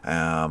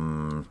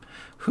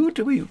 Who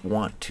do we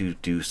want to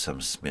do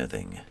some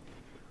smithing?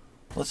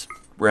 Let's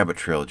rabbit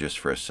trail just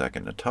for a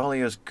second.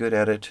 Natalia's good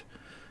at it.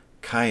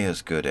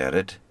 Kaya's good at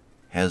it.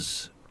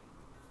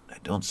 I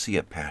don't see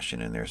a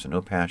passion in there, so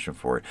no passion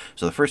for it.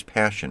 So the first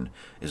passion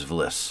is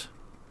Vliss.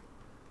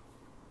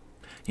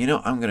 You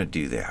know, I'm going to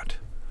do that.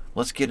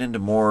 Let's get into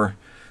more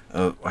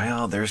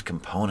well, there's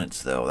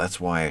components, though. That's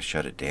why I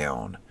shut it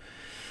down.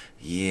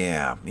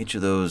 Yeah, each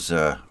of those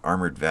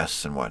armored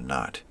vests and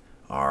whatnot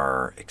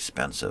are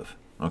expensive.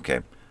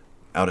 Okay,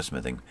 out of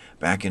smithing.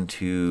 Back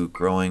into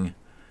growing,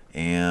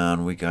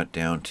 and we got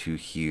down to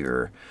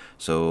here.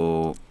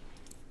 So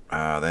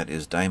that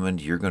is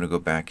diamond. You're going to go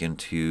back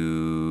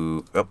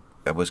into... Oh,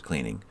 that was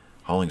cleaning.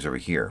 Hauling's over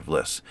here,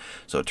 bliss.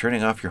 So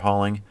turning off your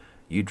hauling,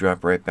 you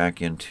drop right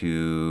back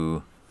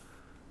into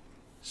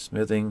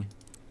smithing,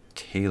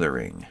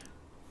 tailoring.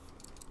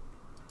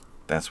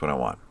 That's what I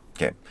want.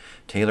 Okay,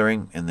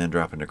 tailoring, and then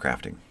drop into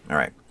crafting. All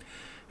right,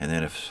 and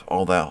then if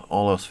all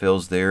else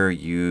fails there,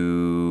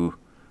 you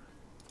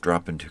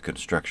drop into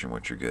construction,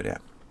 which you're good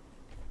at.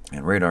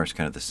 And radar is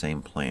kind of the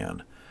same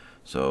plan.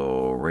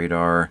 So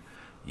radar,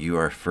 you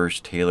are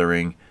first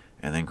tailoring,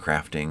 and then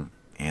crafting,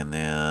 and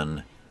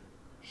then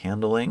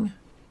handling.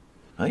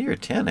 Oh, you're a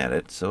 10 at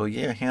it, so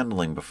yeah,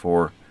 handling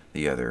before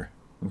the other.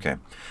 Okay,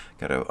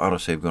 got an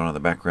autosave going on in the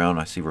background.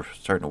 I see we're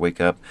starting to wake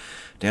up.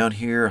 Down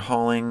here,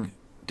 hauling,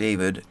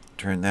 David,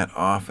 turn that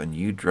off, and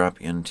you drop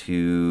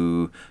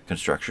into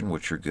construction,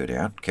 which you're good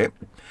at. Okay,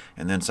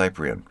 and then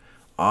Cyprian,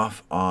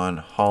 off on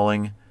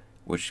hauling,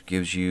 which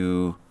gives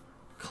you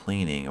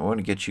cleaning. I want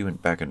to get you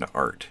back into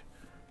art.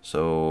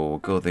 So we'll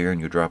go there, and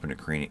you drop into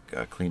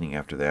cleaning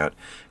after that.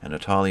 And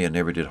Natalia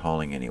never did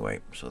hauling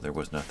anyway, so there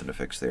was nothing to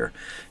fix there.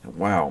 And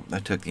wow,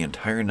 that took the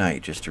entire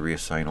night just to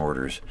reassign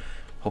orders.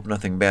 Hope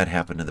nothing bad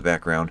happened in the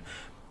background.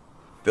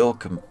 Bill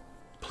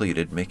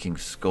completed making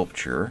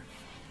sculpture.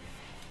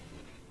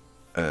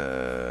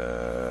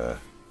 Okay.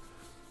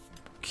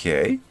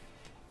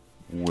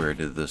 Where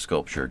did the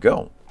sculpture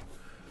go?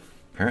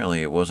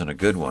 Apparently it wasn't a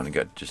good one. It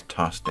got just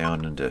tossed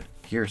down into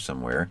here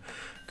somewhere.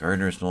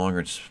 Gardener is no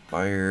longer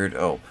inspired.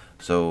 Oh,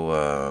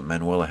 so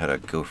Manuela had a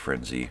go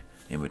frenzy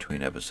in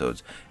between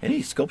episodes.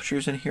 Any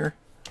sculptures in here?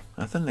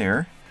 Nothing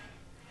there.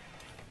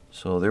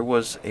 So there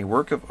was a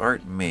work of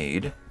art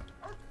made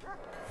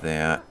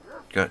that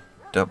got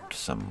dumped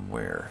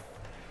somewhere.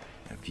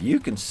 If you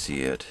can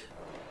see it...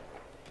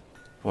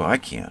 Well, I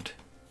can't.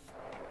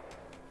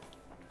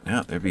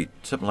 Now, there'd be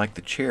something like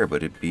the chair,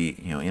 but it'd be,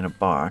 you know, in a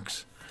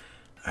box.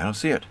 I don't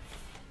see it.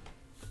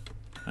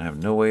 I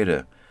have no way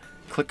to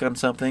click on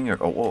something or...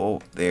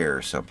 Oh,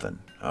 there's something.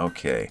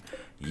 Okay.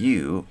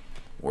 You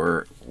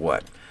were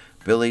what?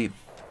 Billy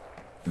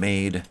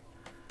made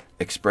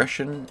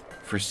expression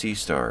for sea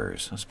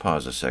stars. Let's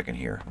pause a second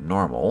here.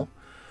 Normal.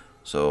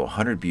 So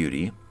 100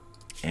 beauty.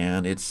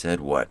 And it said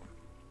what?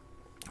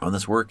 On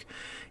this work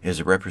is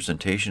a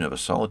representation of a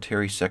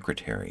solitary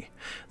secretary.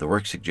 The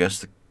work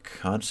suggests the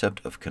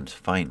concept of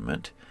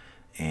confinement,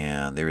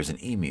 and there is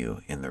an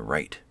emu in the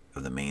right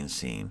of the main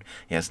scene.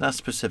 Yeah, it's not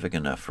specific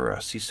enough for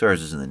us. Sea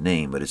stars is in the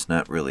name, but it's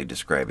not really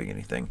describing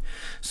anything.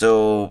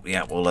 So,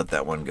 yeah, we'll let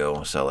that one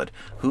go. Sell it.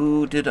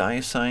 Who did I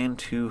assign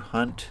to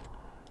hunt?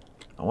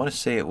 I want to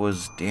say it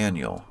was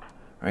Daniel.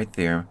 Right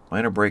there.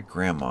 Minor break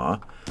grandma.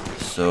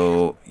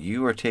 So,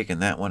 you are taking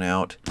that one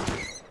out,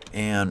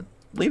 and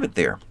leave it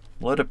there.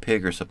 Let a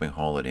pig or something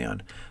haul it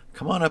in.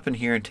 Come on up in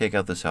here and take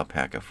out this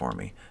alpaca for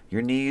me.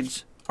 Your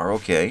needs are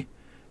okay.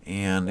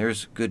 And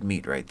there's good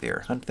meat right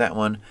there. Hunt that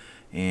one.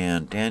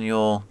 And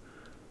Daniel...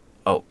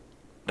 Oh,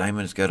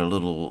 Diamond's got a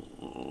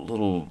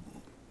little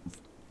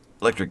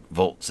electric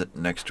volt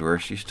sitting next to her.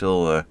 She's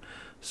still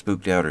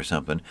spooked out or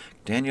something.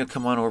 Daniel,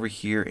 come on over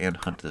here and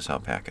hunt this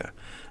alpaca.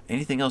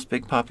 Anything else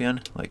big pop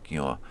in? Like, you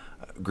know,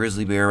 a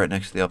grizzly bear right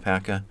next to the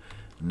alpaca?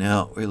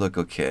 No, we look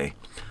okay.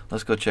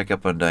 Let's go check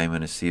up on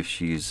Diamond and see if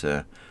she's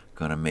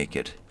going to make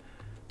it.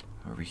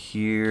 Over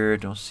here,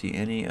 don't see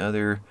any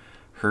other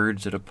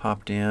herds that have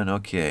popped in.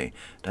 Okay.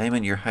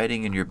 Diamond, you're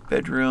hiding in your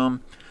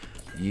bedroom.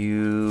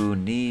 You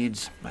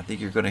needs... I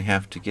think you're going to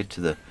have to get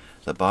to the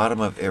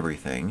bottom of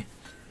everything.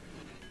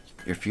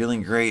 You're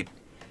feeling great,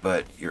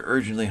 but you're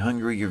urgently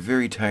hungry. You're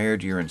very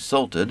tired. You're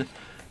insulted.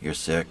 You're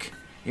sick.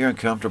 You're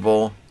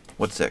uncomfortable.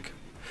 What's sick?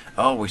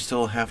 Oh, we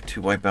still have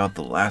to wipe out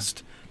the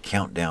last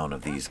countdown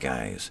of these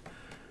guys.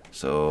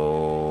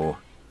 So,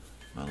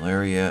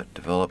 malaria,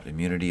 developed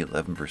immunity,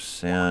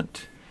 11%.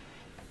 Is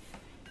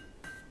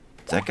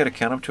that going to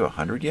count up to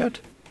 100 yet?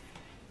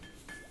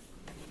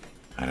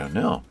 I don't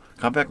know.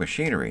 Compact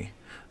machinery.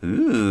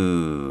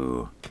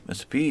 Ooh,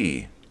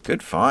 SP.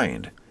 Good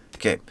find.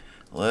 Okay,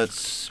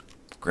 let's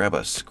grab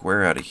a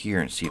square out of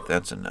here and see if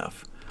that's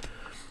enough.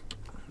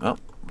 Well,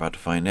 about to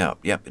find out.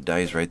 Yep, it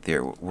dies right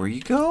there. Where are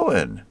you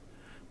going?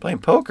 Playing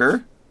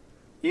poker?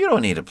 You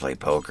don't need to play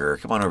poker.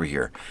 Come on over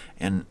here.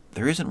 And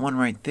there isn't one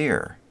right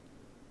there.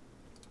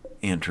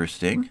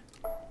 Interesting.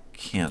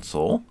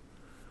 Cancel.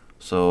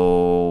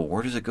 So,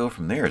 where does it go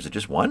from there? Is it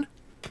just one?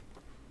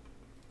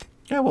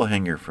 Yeah, we'll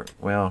hang here for...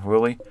 Well,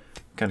 really?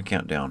 Kind of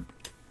count down.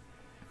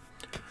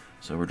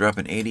 So, we're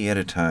dropping 80 at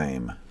a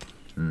time.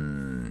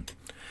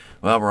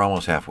 Well, we're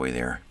almost halfway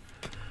there.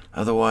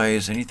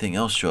 Otherwise, anything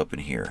else show up in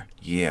here?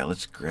 Yeah,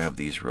 let's grab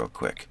these real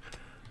quick.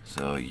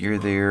 So, you're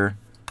there.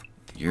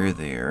 You're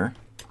there.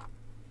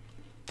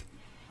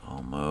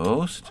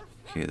 Almost.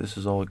 Okay, this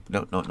is all...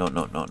 No, no, no,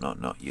 no, no, no,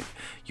 no.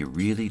 You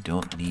really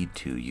don't need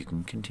to. You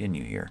can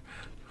continue here.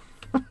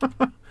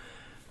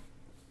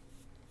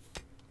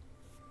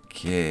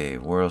 Okay,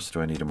 where else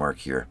do I need to mark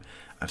here?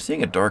 I'm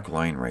seeing a dark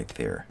line right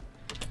there.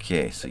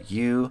 Okay, so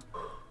you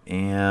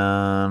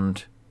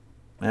and...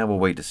 we'll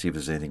wait to see if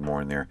there's anything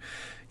more in there.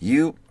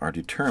 You are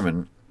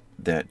determined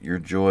that your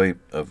joy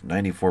of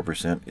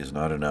 94% is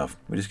not enough.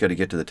 We just got to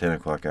get to the 10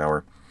 o'clock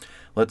hour.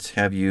 Let's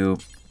have you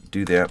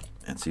do that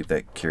and see if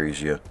that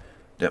carries you.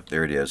 Yep,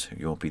 there it is.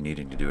 You won't be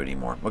needing to do it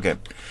anymore. Okay,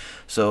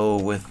 so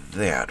with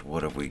that,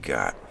 what have we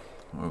got?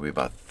 What are we,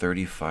 about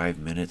 35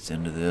 minutes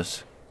into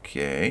this?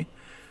 Okay.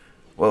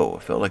 Whoa,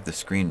 it felt like the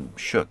screen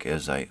shook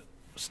as I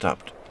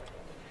stopped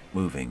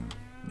moving.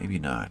 Maybe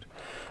not.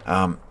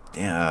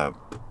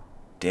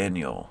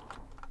 Daniel,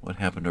 what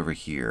happened over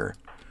here?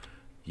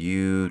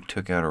 You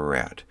took out a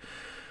rat.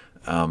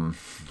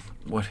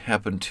 What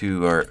happened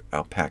to our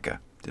alpaca?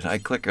 Did I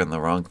click on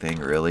the wrong thing,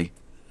 really?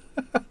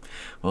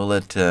 We'll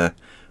let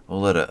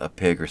a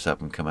pig or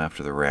something come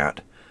after the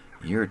rat.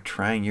 You're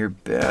trying your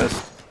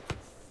best.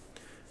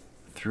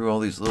 Through all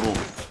these little...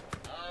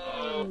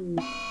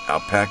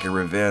 Alpaca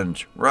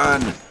revenge.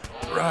 Run!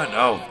 Run!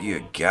 Oh,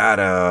 you got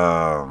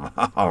him!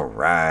 All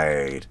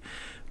right.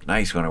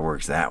 Nice when it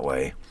works that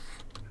way.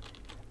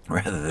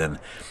 Rather than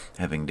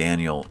having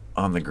Daniel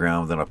on the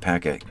ground with an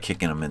alpaca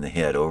kicking him in the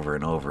head over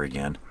and over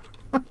again.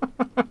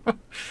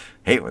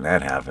 Hate when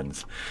that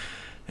happens.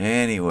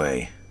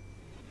 Anyway.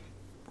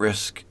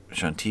 Risk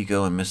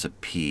Shantigo and miss a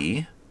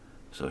P.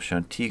 So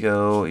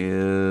Shantigo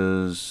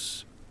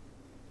is...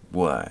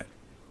 what?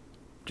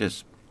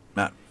 Just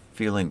not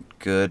feeling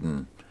good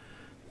and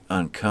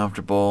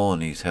uncomfortable,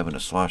 and he's having to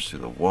slosh through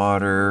the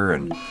water,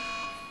 and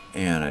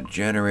a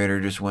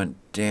generator just went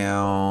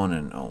down,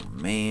 and oh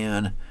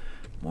man,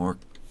 more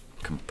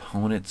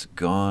components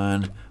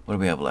gone. What do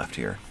we have left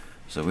here?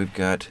 So we've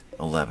got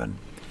 11.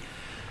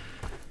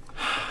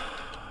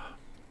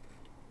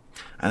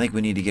 I think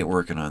we need to get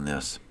working on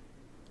this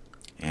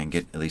and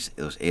get at least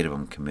those 8 of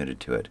them committed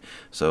to it.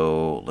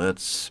 So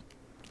let's,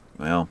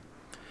 well,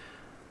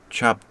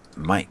 Chop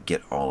might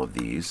get all of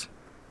these.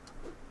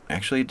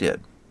 Actually, it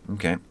did.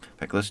 Okay. In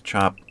fact, let's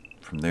chop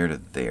from there to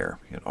there.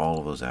 Get all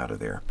of those out of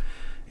there.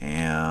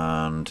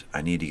 And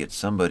I need to get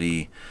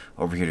somebody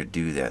over here to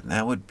do that. And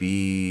that would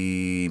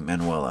be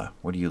Manuela.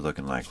 What are you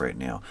looking like right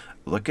now?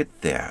 Look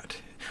at that.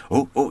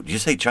 Oh, did you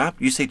say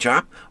chop? You say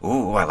chop?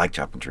 Oh, I like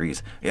chopping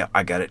trees. Yeah,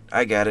 I got it.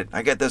 I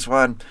got this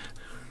one.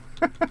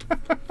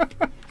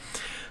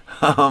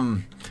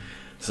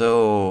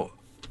 So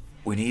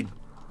we need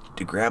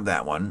to grab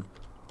that one.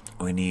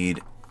 We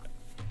need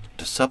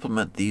to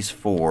supplement these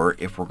 4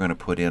 if we're going to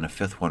put in a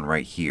 5th one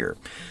right here.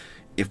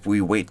 If we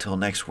wait till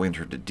next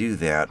winter to do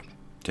that,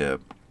 to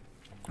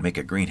make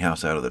a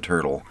greenhouse out of the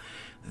turtle,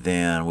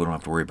 then we don't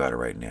have to worry about it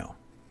right now.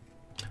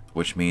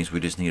 Which means we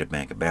just need a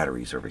bank of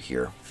batteries over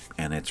here,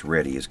 and it's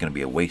ready. It's going to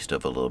be a waste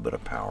of a little bit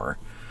of power,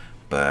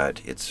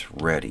 but it's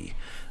ready.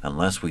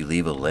 Unless we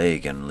leave a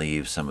leg and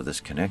leave some of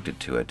this connected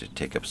to it to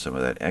take up some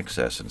of that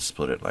excess and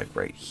split it like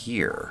right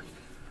here.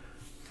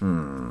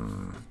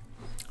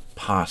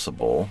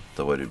 Possible,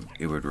 though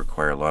it would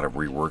require a lot of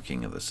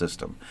reworking of the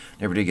system.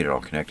 Never did get it all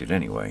connected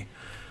anyway.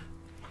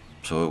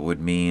 So it would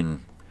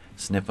mean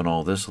snipping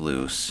all this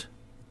loose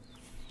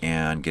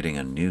and getting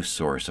a new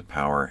source of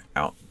power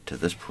out to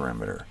this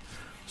perimeter.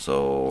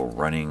 So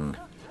running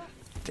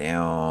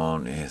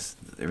down,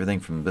 everything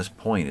from this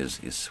point is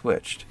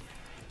switched.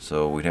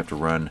 So we'd have to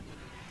run,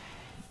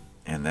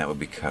 and that would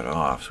be cut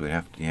off. So we'd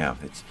have to, yeah,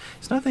 it's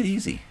not that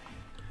easy.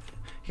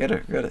 You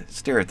gotta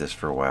stare at this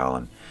for a while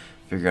and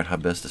figure out how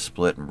best to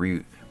split and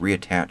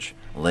reattach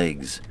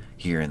legs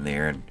here and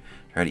there, and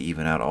try to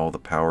even out all the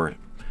power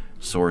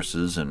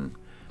sources and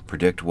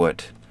predict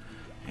what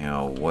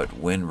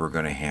wind we're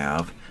going to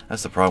have.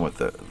 That's the problem with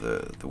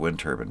the wind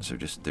turbines.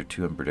 They're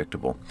too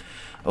unpredictable.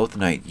 Oath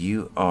Knight,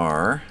 you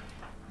are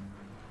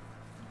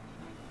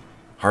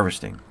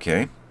harvesting.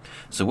 Okay.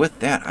 So with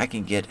that, I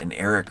can get an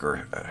Eric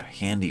or a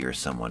Handy or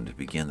someone to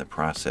begin the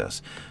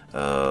process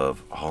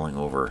of hauling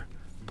over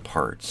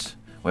parts.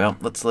 Well,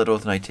 let's let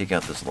Oath Knight take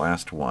out this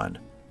last one.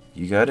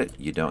 You got it?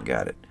 You don't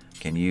got it.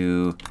 Can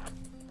you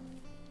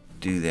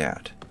do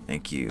that?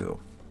 Thank you.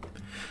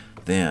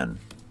 Then,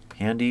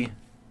 Handy.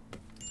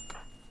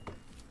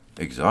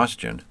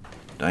 Exhaustion.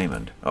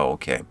 Diamond. Oh,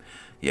 okay.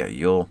 Yeah,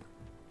 you'll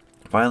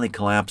finally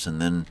collapse,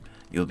 and then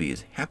you'll be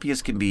as happy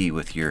as can be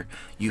with your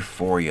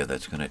euphoria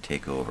that's going to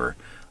take over.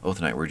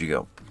 Oath Knight, where'd you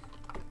go?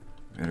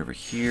 Right over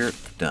here.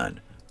 Done.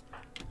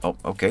 Oh,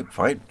 okay,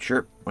 fine,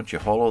 sure. Why don't you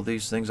haul all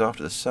these things off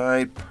to the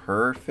side?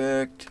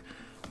 Perfect.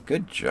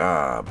 Good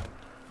job.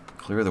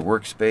 Clear the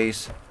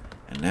workspace,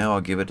 and now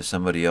I'll give it to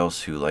somebody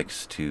else who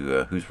likes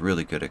to, who's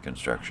really good at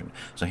construction.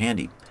 So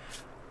Handy,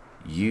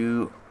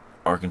 you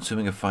are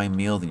consuming a fine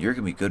meal, then you're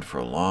going to be good for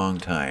a long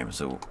time.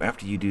 So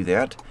after you do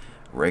that,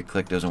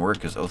 right-click doesn't work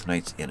because Oath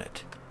Knight's in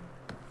it.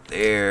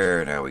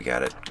 There, now we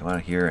got it. Come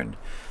out here and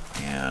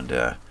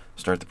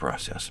start the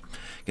process.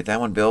 Get that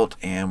one built,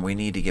 and we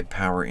need to get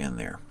power in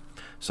there.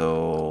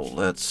 So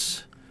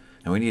let's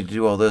And we need to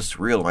do all this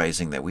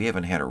realizing that we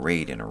haven't had a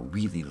raid in a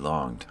really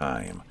long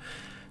time.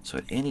 So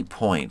at any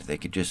point, they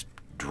could just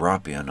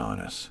drop in on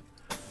us.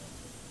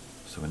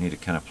 So we need to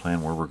kind of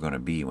plan where we're going to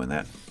be when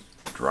that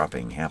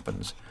dropping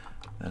happens.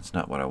 That's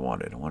not what I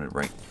wanted. I wanted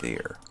right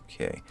there.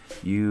 Okay.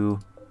 You.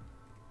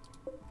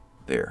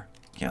 There.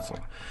 Cancel.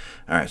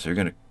 Alright, so you're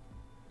going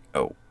to...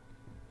 Oh.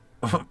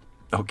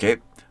 Okay.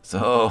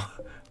 So,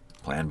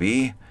 plan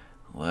B.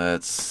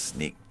 Let's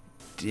sneak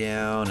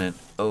down and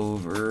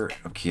over.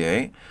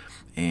 Okay.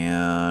 And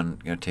I'm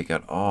going to take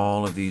out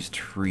all of these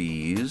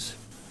trees.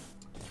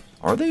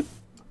 Are they?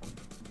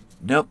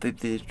 Nope, they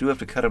do have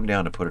to cut them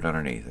down to put it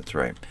underneath. That's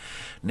right.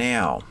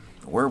 Now,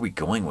 where are we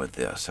going with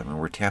this? I mean,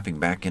 we're tapping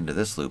back into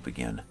this loop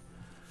again.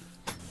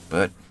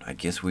 But I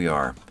guess we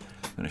are.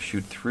 I'm going to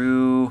shoot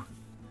through.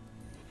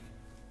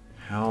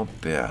 How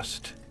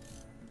best?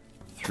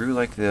 Through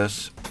like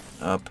this,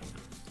 up,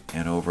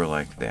 and over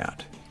like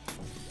that.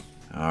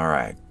 All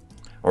right.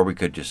 Or we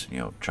could just,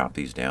 chop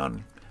these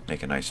down,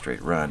 make a nice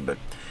straight run, but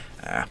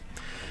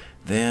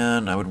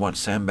then I would want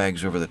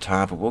sandbags over the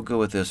top, but we'll go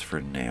with this for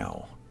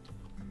now.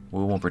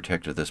 We won't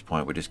protect it at this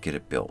point, we just get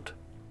it built.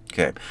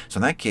 Okay, so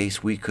in that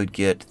case, we could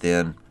get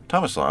then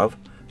Tomislav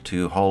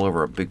to haul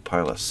over a big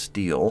pile of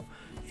steel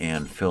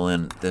and fill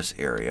in this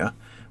area.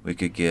 We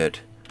could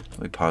get,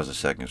 let me pause a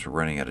second, because we're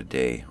running out of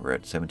day. We're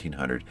at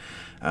 1700.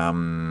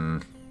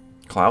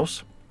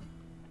 Klaus,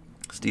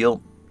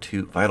 steel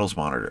to vitals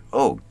monitor.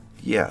 Oh,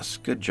 yes,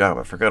 good job.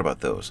 I forgot about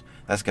those.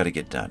 That's got to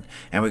get done.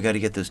 And we got to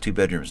get those 2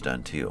 bedrooms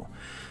done too.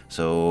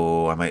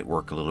 So I might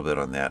work a little bit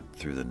on that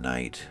through the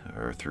night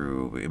or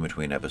through in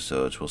between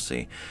episodes. We'll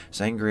see.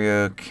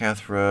 Sangria,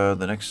 Cathra.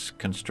 The next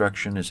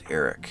construction is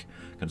Eric.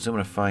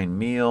 Consuming a fine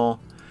meal.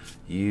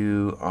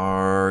 You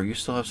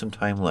still have some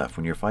time left.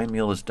 When your fine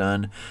meal is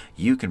done,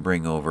 you can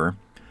bring over.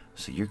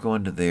 So you're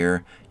going to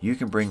there. You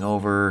can bring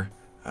over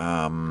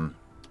enough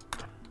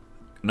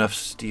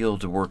steel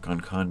to work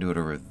on conduit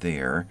over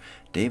there.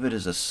 David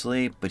is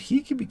asleep, but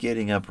he could be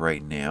getting up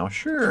right now.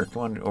 Sure,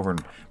 go on over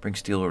and bring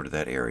steel over to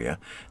that area.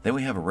 Then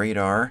we have a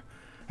radar.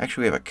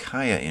 Actually, we have a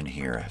Kaya in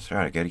here. That's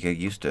right, I got to get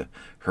used to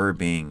her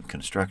being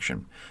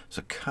construction.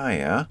 So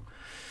Kaya,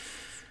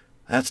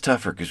 that's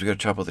tougher because we got to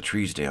chop all the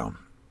trees down.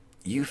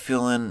 You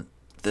fill in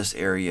this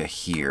area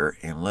here,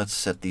 and let's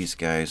set these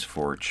guys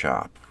for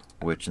chop,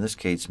 which in this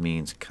case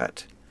means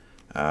cut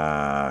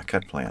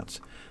plants,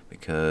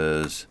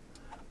 because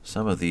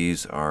some of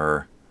these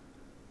are,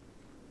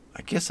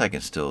 I guess I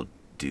can still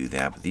do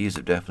that, but these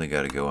have definitely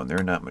got to go, and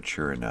they're not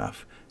mature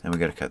enough. And we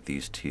got to cut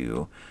these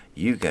too.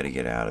 You got to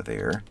get out of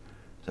there.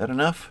 Is that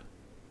enough?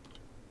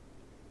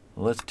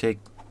 Well, let's take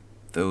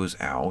those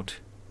out.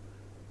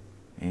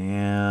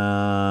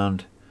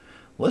 And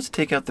let's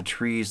take out the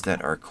trees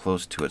that are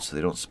close to it so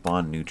they don't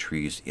spawn new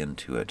trees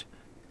into it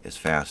as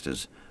fast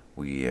as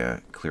we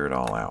clear it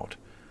all out.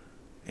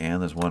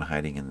 And there's one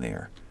hiding in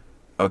there.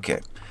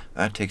 Okay,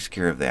 that takes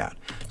care of that.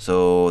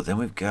 So then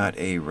we've got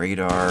a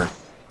radar.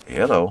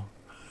 Hello.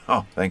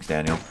 Oh, thanks,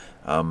 Daniel.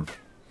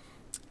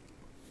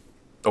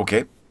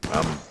 Okay.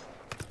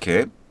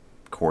 Okay.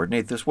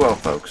 Coordinate this well,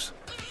 folks.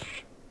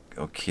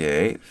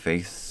 Okay,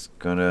 Faith's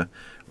gonna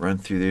run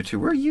through there too.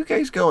 Where are you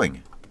guys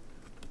going?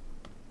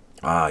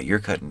 Ah, you're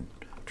cutting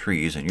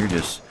trees, and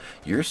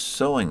you're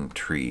sowing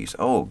trees.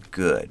 Oh,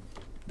 good.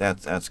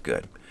 That's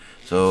good.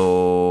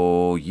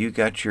 So you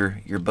got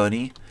your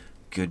bunny.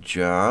 Good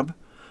job.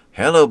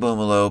 Hello,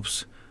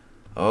 Boomalopes.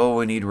 Oh,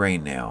 we need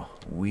rain now.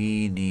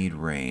 We need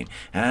rain.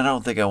 And I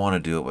don't think I want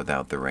to do it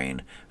without the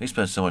rain. We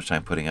spent so much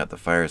time putting out the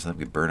fires, I think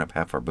we burn up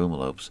half our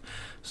Boomalopes.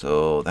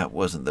 So that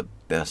wasn't the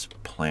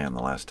best plan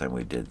the last time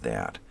we did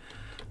that.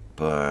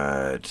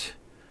 But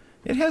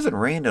it hasn't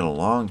rained in a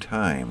long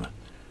time.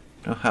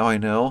 Know how I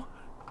know?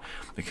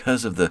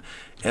 Because of the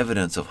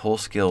evidence of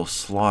whole-scale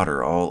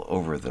slaughter all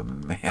over the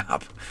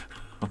map.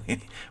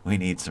 We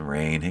need some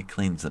rain. It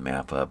cleans the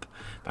map up.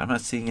 But I'm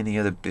not seeing any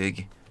other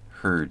big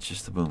herds,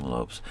 just the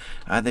Boomalopes.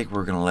 I think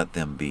we're going to let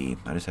them be.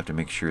 I just have to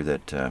make sure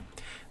that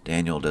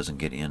Daniel doesn't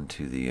get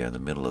into the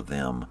middle of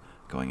them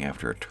going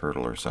after a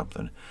turtle or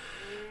something.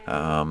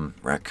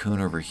 Raccoon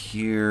over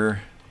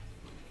here.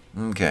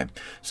 Okay,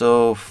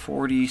 so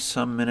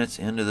 40-some minutes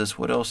into this.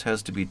 What else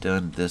has to be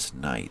done this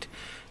night?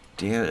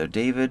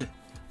 David,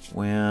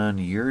 when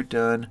you're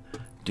done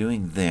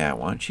doing that,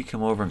 why don't you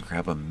come over and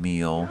grab a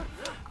meal?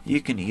 You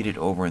can eat it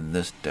over in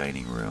this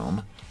dining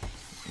room.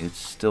 It's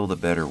still the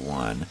better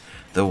one.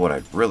 Though what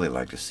I'd really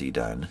like to see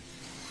done.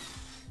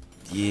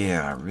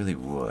 Yeah, I really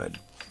would.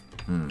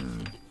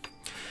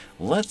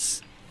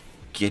 Let's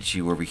get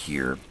you over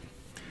here.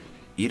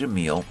 Eat a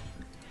meal.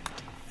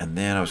 And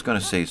then I was going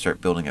to say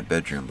start building a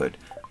bedroom, but...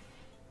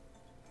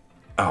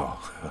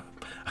 Oh,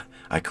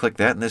 I clicked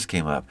that and this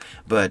came up.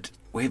 But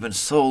we've been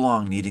so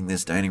long needing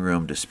this dining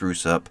room to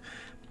spruce up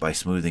by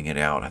smoothing it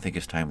out. I think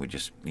it's time we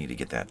just need to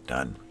get that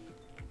done.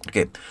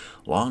 Okay,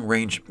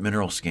 long-range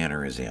mineral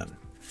scanner is in.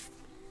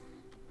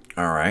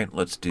 Alright,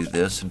 let's do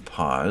this and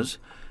pause.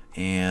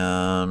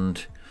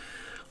 And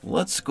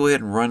let's go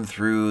ahead and run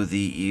through the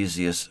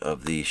easiest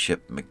of the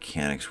ship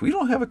mechanics. We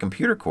don't have a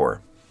computer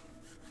core.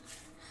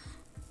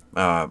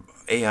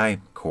 AI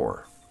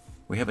core.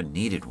 We haven't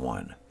needed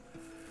one.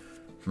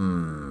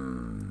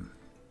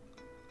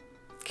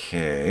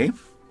 Okay.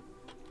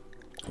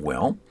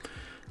 Well,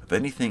 if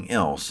anything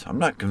else, I'm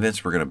not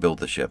convinced we're going to build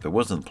the ship. It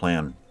wasn't the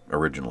plan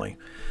originally.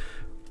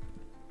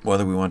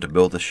 Whether we want to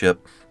build the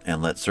ship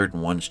and let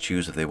certain ones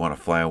choose if they want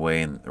to fly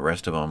away, and the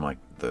rest of them, like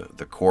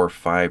the core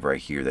 5 right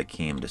here that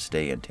came to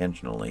stay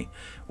intentionally,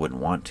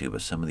 wouldn't want to,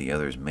 but some of the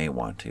others may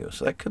want to.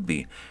 So that could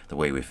be the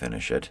way we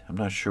finish it. I'm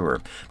not sure.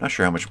 I'm not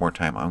sure how much more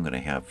time I'm going to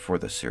have for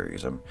the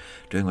series. I'm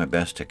doing my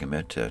best to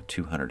commit to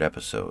 200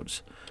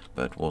 episodes,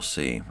 but we'll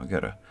see. I've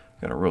got a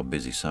real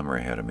busy summer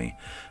ahead of me.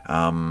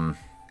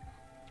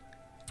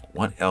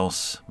 What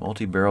else?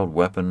 Multi-barreled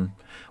weapon.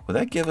 Will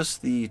that give us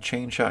the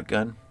chain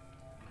shotgun?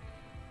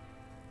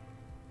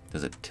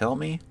 Does it tell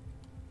me?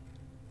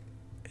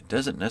 It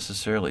doesn't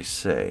necessarily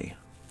say.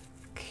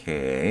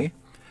 Okay.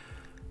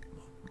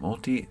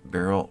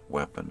 Multi-barrel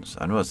weapons.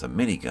 I know it's a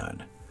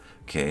minigun.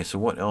 Okay, so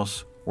what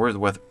else? Where are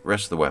the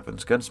rest of the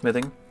weapons?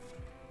 Gunsmithing.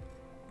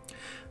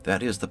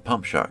 That is the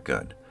pump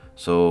shotgun.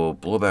 So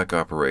blowback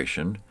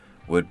operation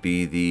would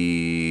be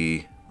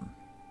the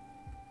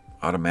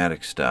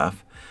automatic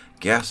stuff.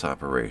 Gas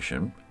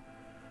operation.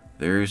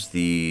 There's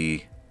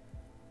the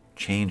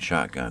chain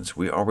shotguns.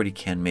 We already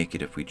can make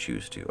it if we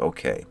choose to.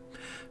 Okay,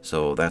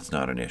 so that's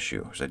not an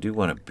issue. So I do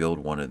want to build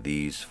one of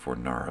these for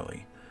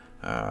Gnarly.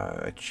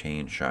 A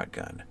chain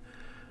shotgun.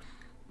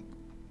 I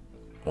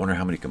wonder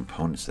how many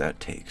components that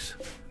takes.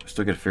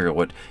 Still got to figure out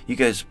what you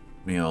guys,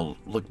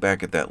 look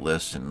back at that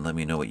list and let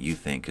me know what you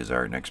think is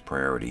our next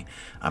priority.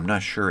 I'm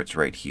not sure it's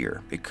right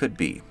here. It could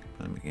be.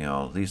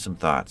 Leave some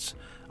thoughts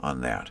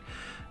on that,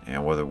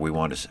 and whether we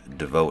want to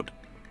devote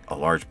a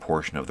large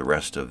portion of the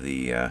rest of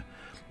the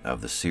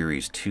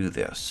series to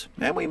this.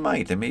 And we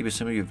might. And maybe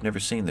some of you have never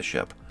seen the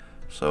ship,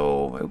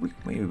 so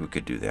maybe we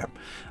could do that.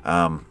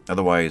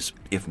 Otherwise,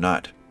 if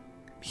not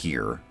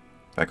here,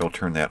 in fact, I'll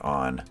turn that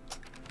on.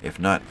 If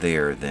not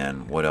there,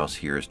 then what else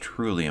here is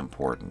truly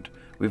important?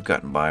 We've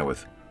gotten by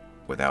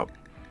without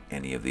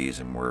any of these,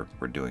 and we're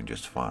doing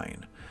just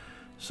fine.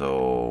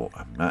 So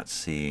I'm not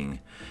seeing,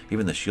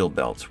 even the shield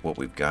belts, what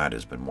we've got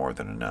has been more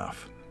than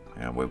enough.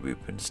 What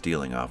we've been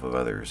stealing off of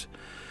others.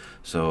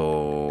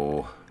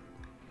 So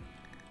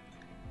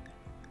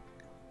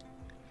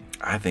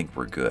I think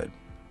we're good.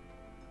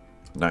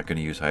 Not going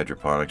to use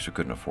hydroponics. We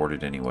couldn't afford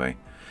it anyway.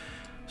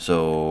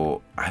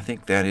 So I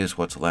think that is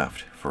what's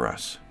left for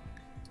us.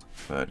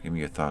 But give me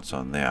your thoughts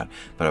on that.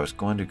 But I was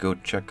going to go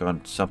check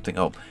on something.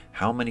 Oh,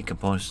 how many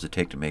components does it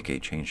take to make a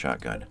chain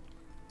shotgun?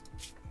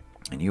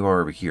 And you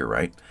are over here,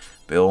 right?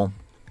 Bill.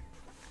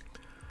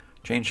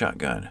 Chain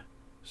shotgun.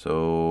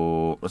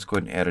 So let's go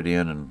ahead and add it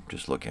in and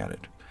just look at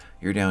it.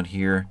 You're down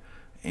here.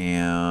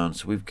 And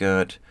so we've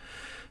got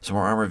some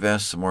more armor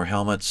vests, some more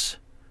helmets,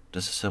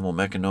 disassemble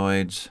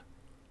mechanoids,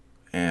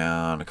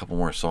 and a couple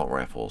more assault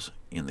rifles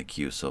in the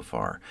queue so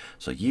far.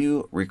 So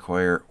you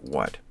require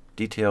what?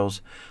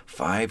 Details,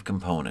 5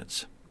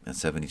 components and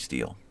 70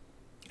 steel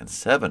and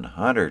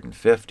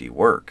 750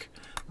 work.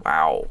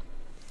 Wow.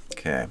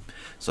 Okay,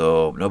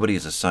 so nobody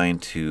is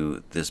assigned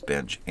to this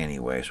bench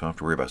anyway, so I don't have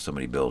to worry about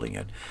somebody building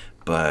it.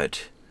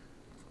 But,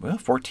 well,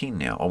 14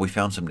 now. Oh, we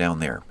found some down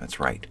there.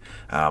 That's right.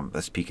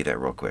 Let's peek at that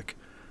real quick.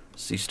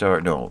 Sea Star,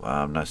 no,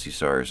 not Sea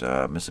Stars.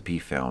 Miss P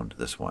found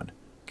this one.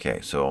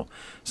 Okay, so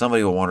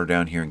somebody will wander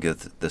down here and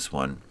get this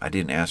one. I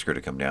didn't ask her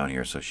to come down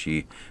here, so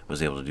she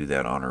was able to do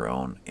that on her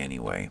own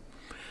anyway.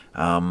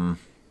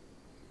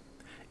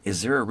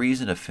 Is there a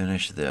reason to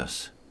finish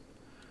this?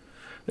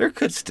 There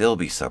could still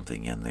be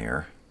something in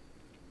there.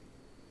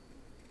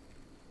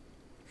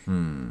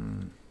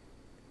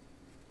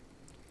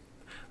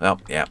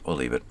 Well, yeah, we'll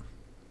leave it.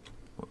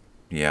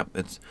 Yeah,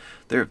 it's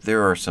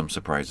there are some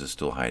surprises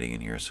still hiding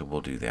in here, so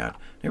we'll do that.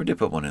 Never did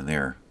put one in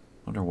there.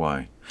 Wonder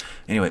why.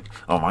 Anyway,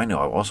 oh, I know.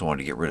 I also wanted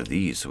to get rid of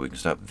these so we can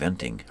stop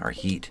venting our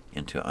heat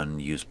into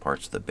unused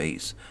parts of the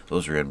base.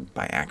 Those are in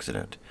by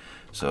accident.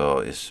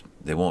 So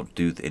they won't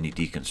do any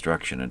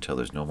deconstruction until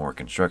there's no more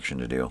construction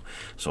to do.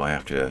 So I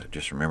have to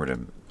just remember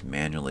to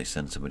manually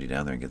send somebody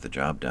down there and get the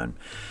job done.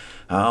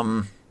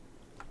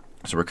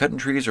 So we're cutting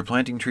trees or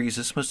planting trees.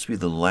 This must be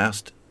the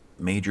last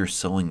major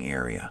sowing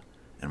area,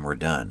 and we're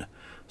done.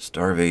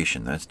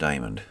 Starvation, that's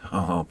Diamond.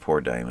 Oh,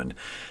 poor Diamond.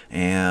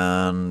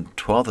 And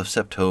 12th of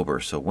September,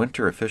 so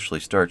winter officially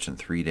starts in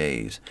 3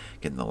 days.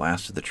 Getting the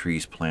last of the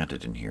trees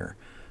planted in here.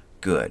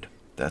 Good.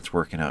 That's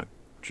working out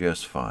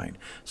just fine.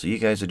 So you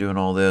guys are doing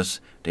all this.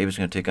 David's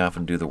going to take off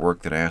and do the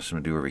work that I asked him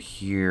to do over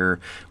here,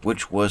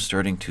 which was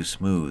starting to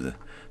smooth.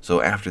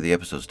 So after the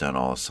episode's done,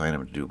 I'll assign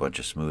him to do a bunch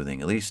of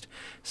smoothing, at least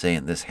say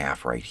in this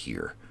half right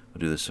here. We'll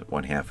do this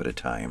one half at a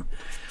time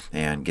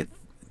and get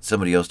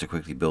somebody else to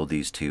quickly build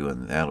these two,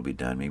 and that'll be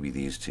done. Maybe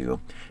these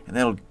two. And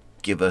that'll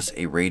give us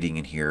a rating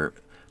in here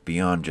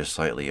beyond just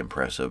slightly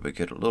impressive, but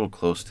get a little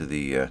close to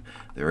the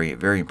very,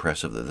 very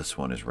impressive that this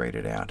one is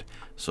rated at,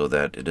 so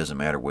that it doesn't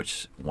matter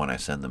which one I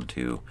send them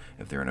to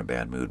if they're in a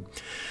bad mood.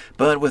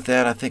 But with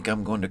that, I think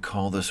I'm going to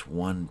call this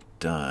one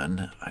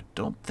done. I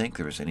don't think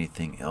there's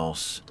anything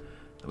else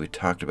that we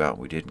talked about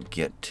we didn't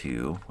get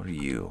to. What are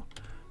you?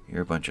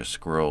 You're a bunch of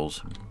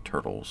squirrels and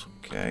turtles.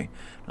 Okay.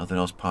 Nothing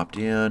else popped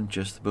in,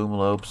 just the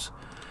boomalopes.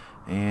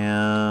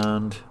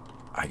 And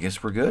I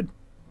guess we're good.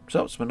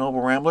 So, it's been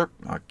Noble Rambler.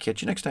 I'll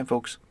catch you next time,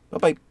 folks.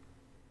 Bye-bye.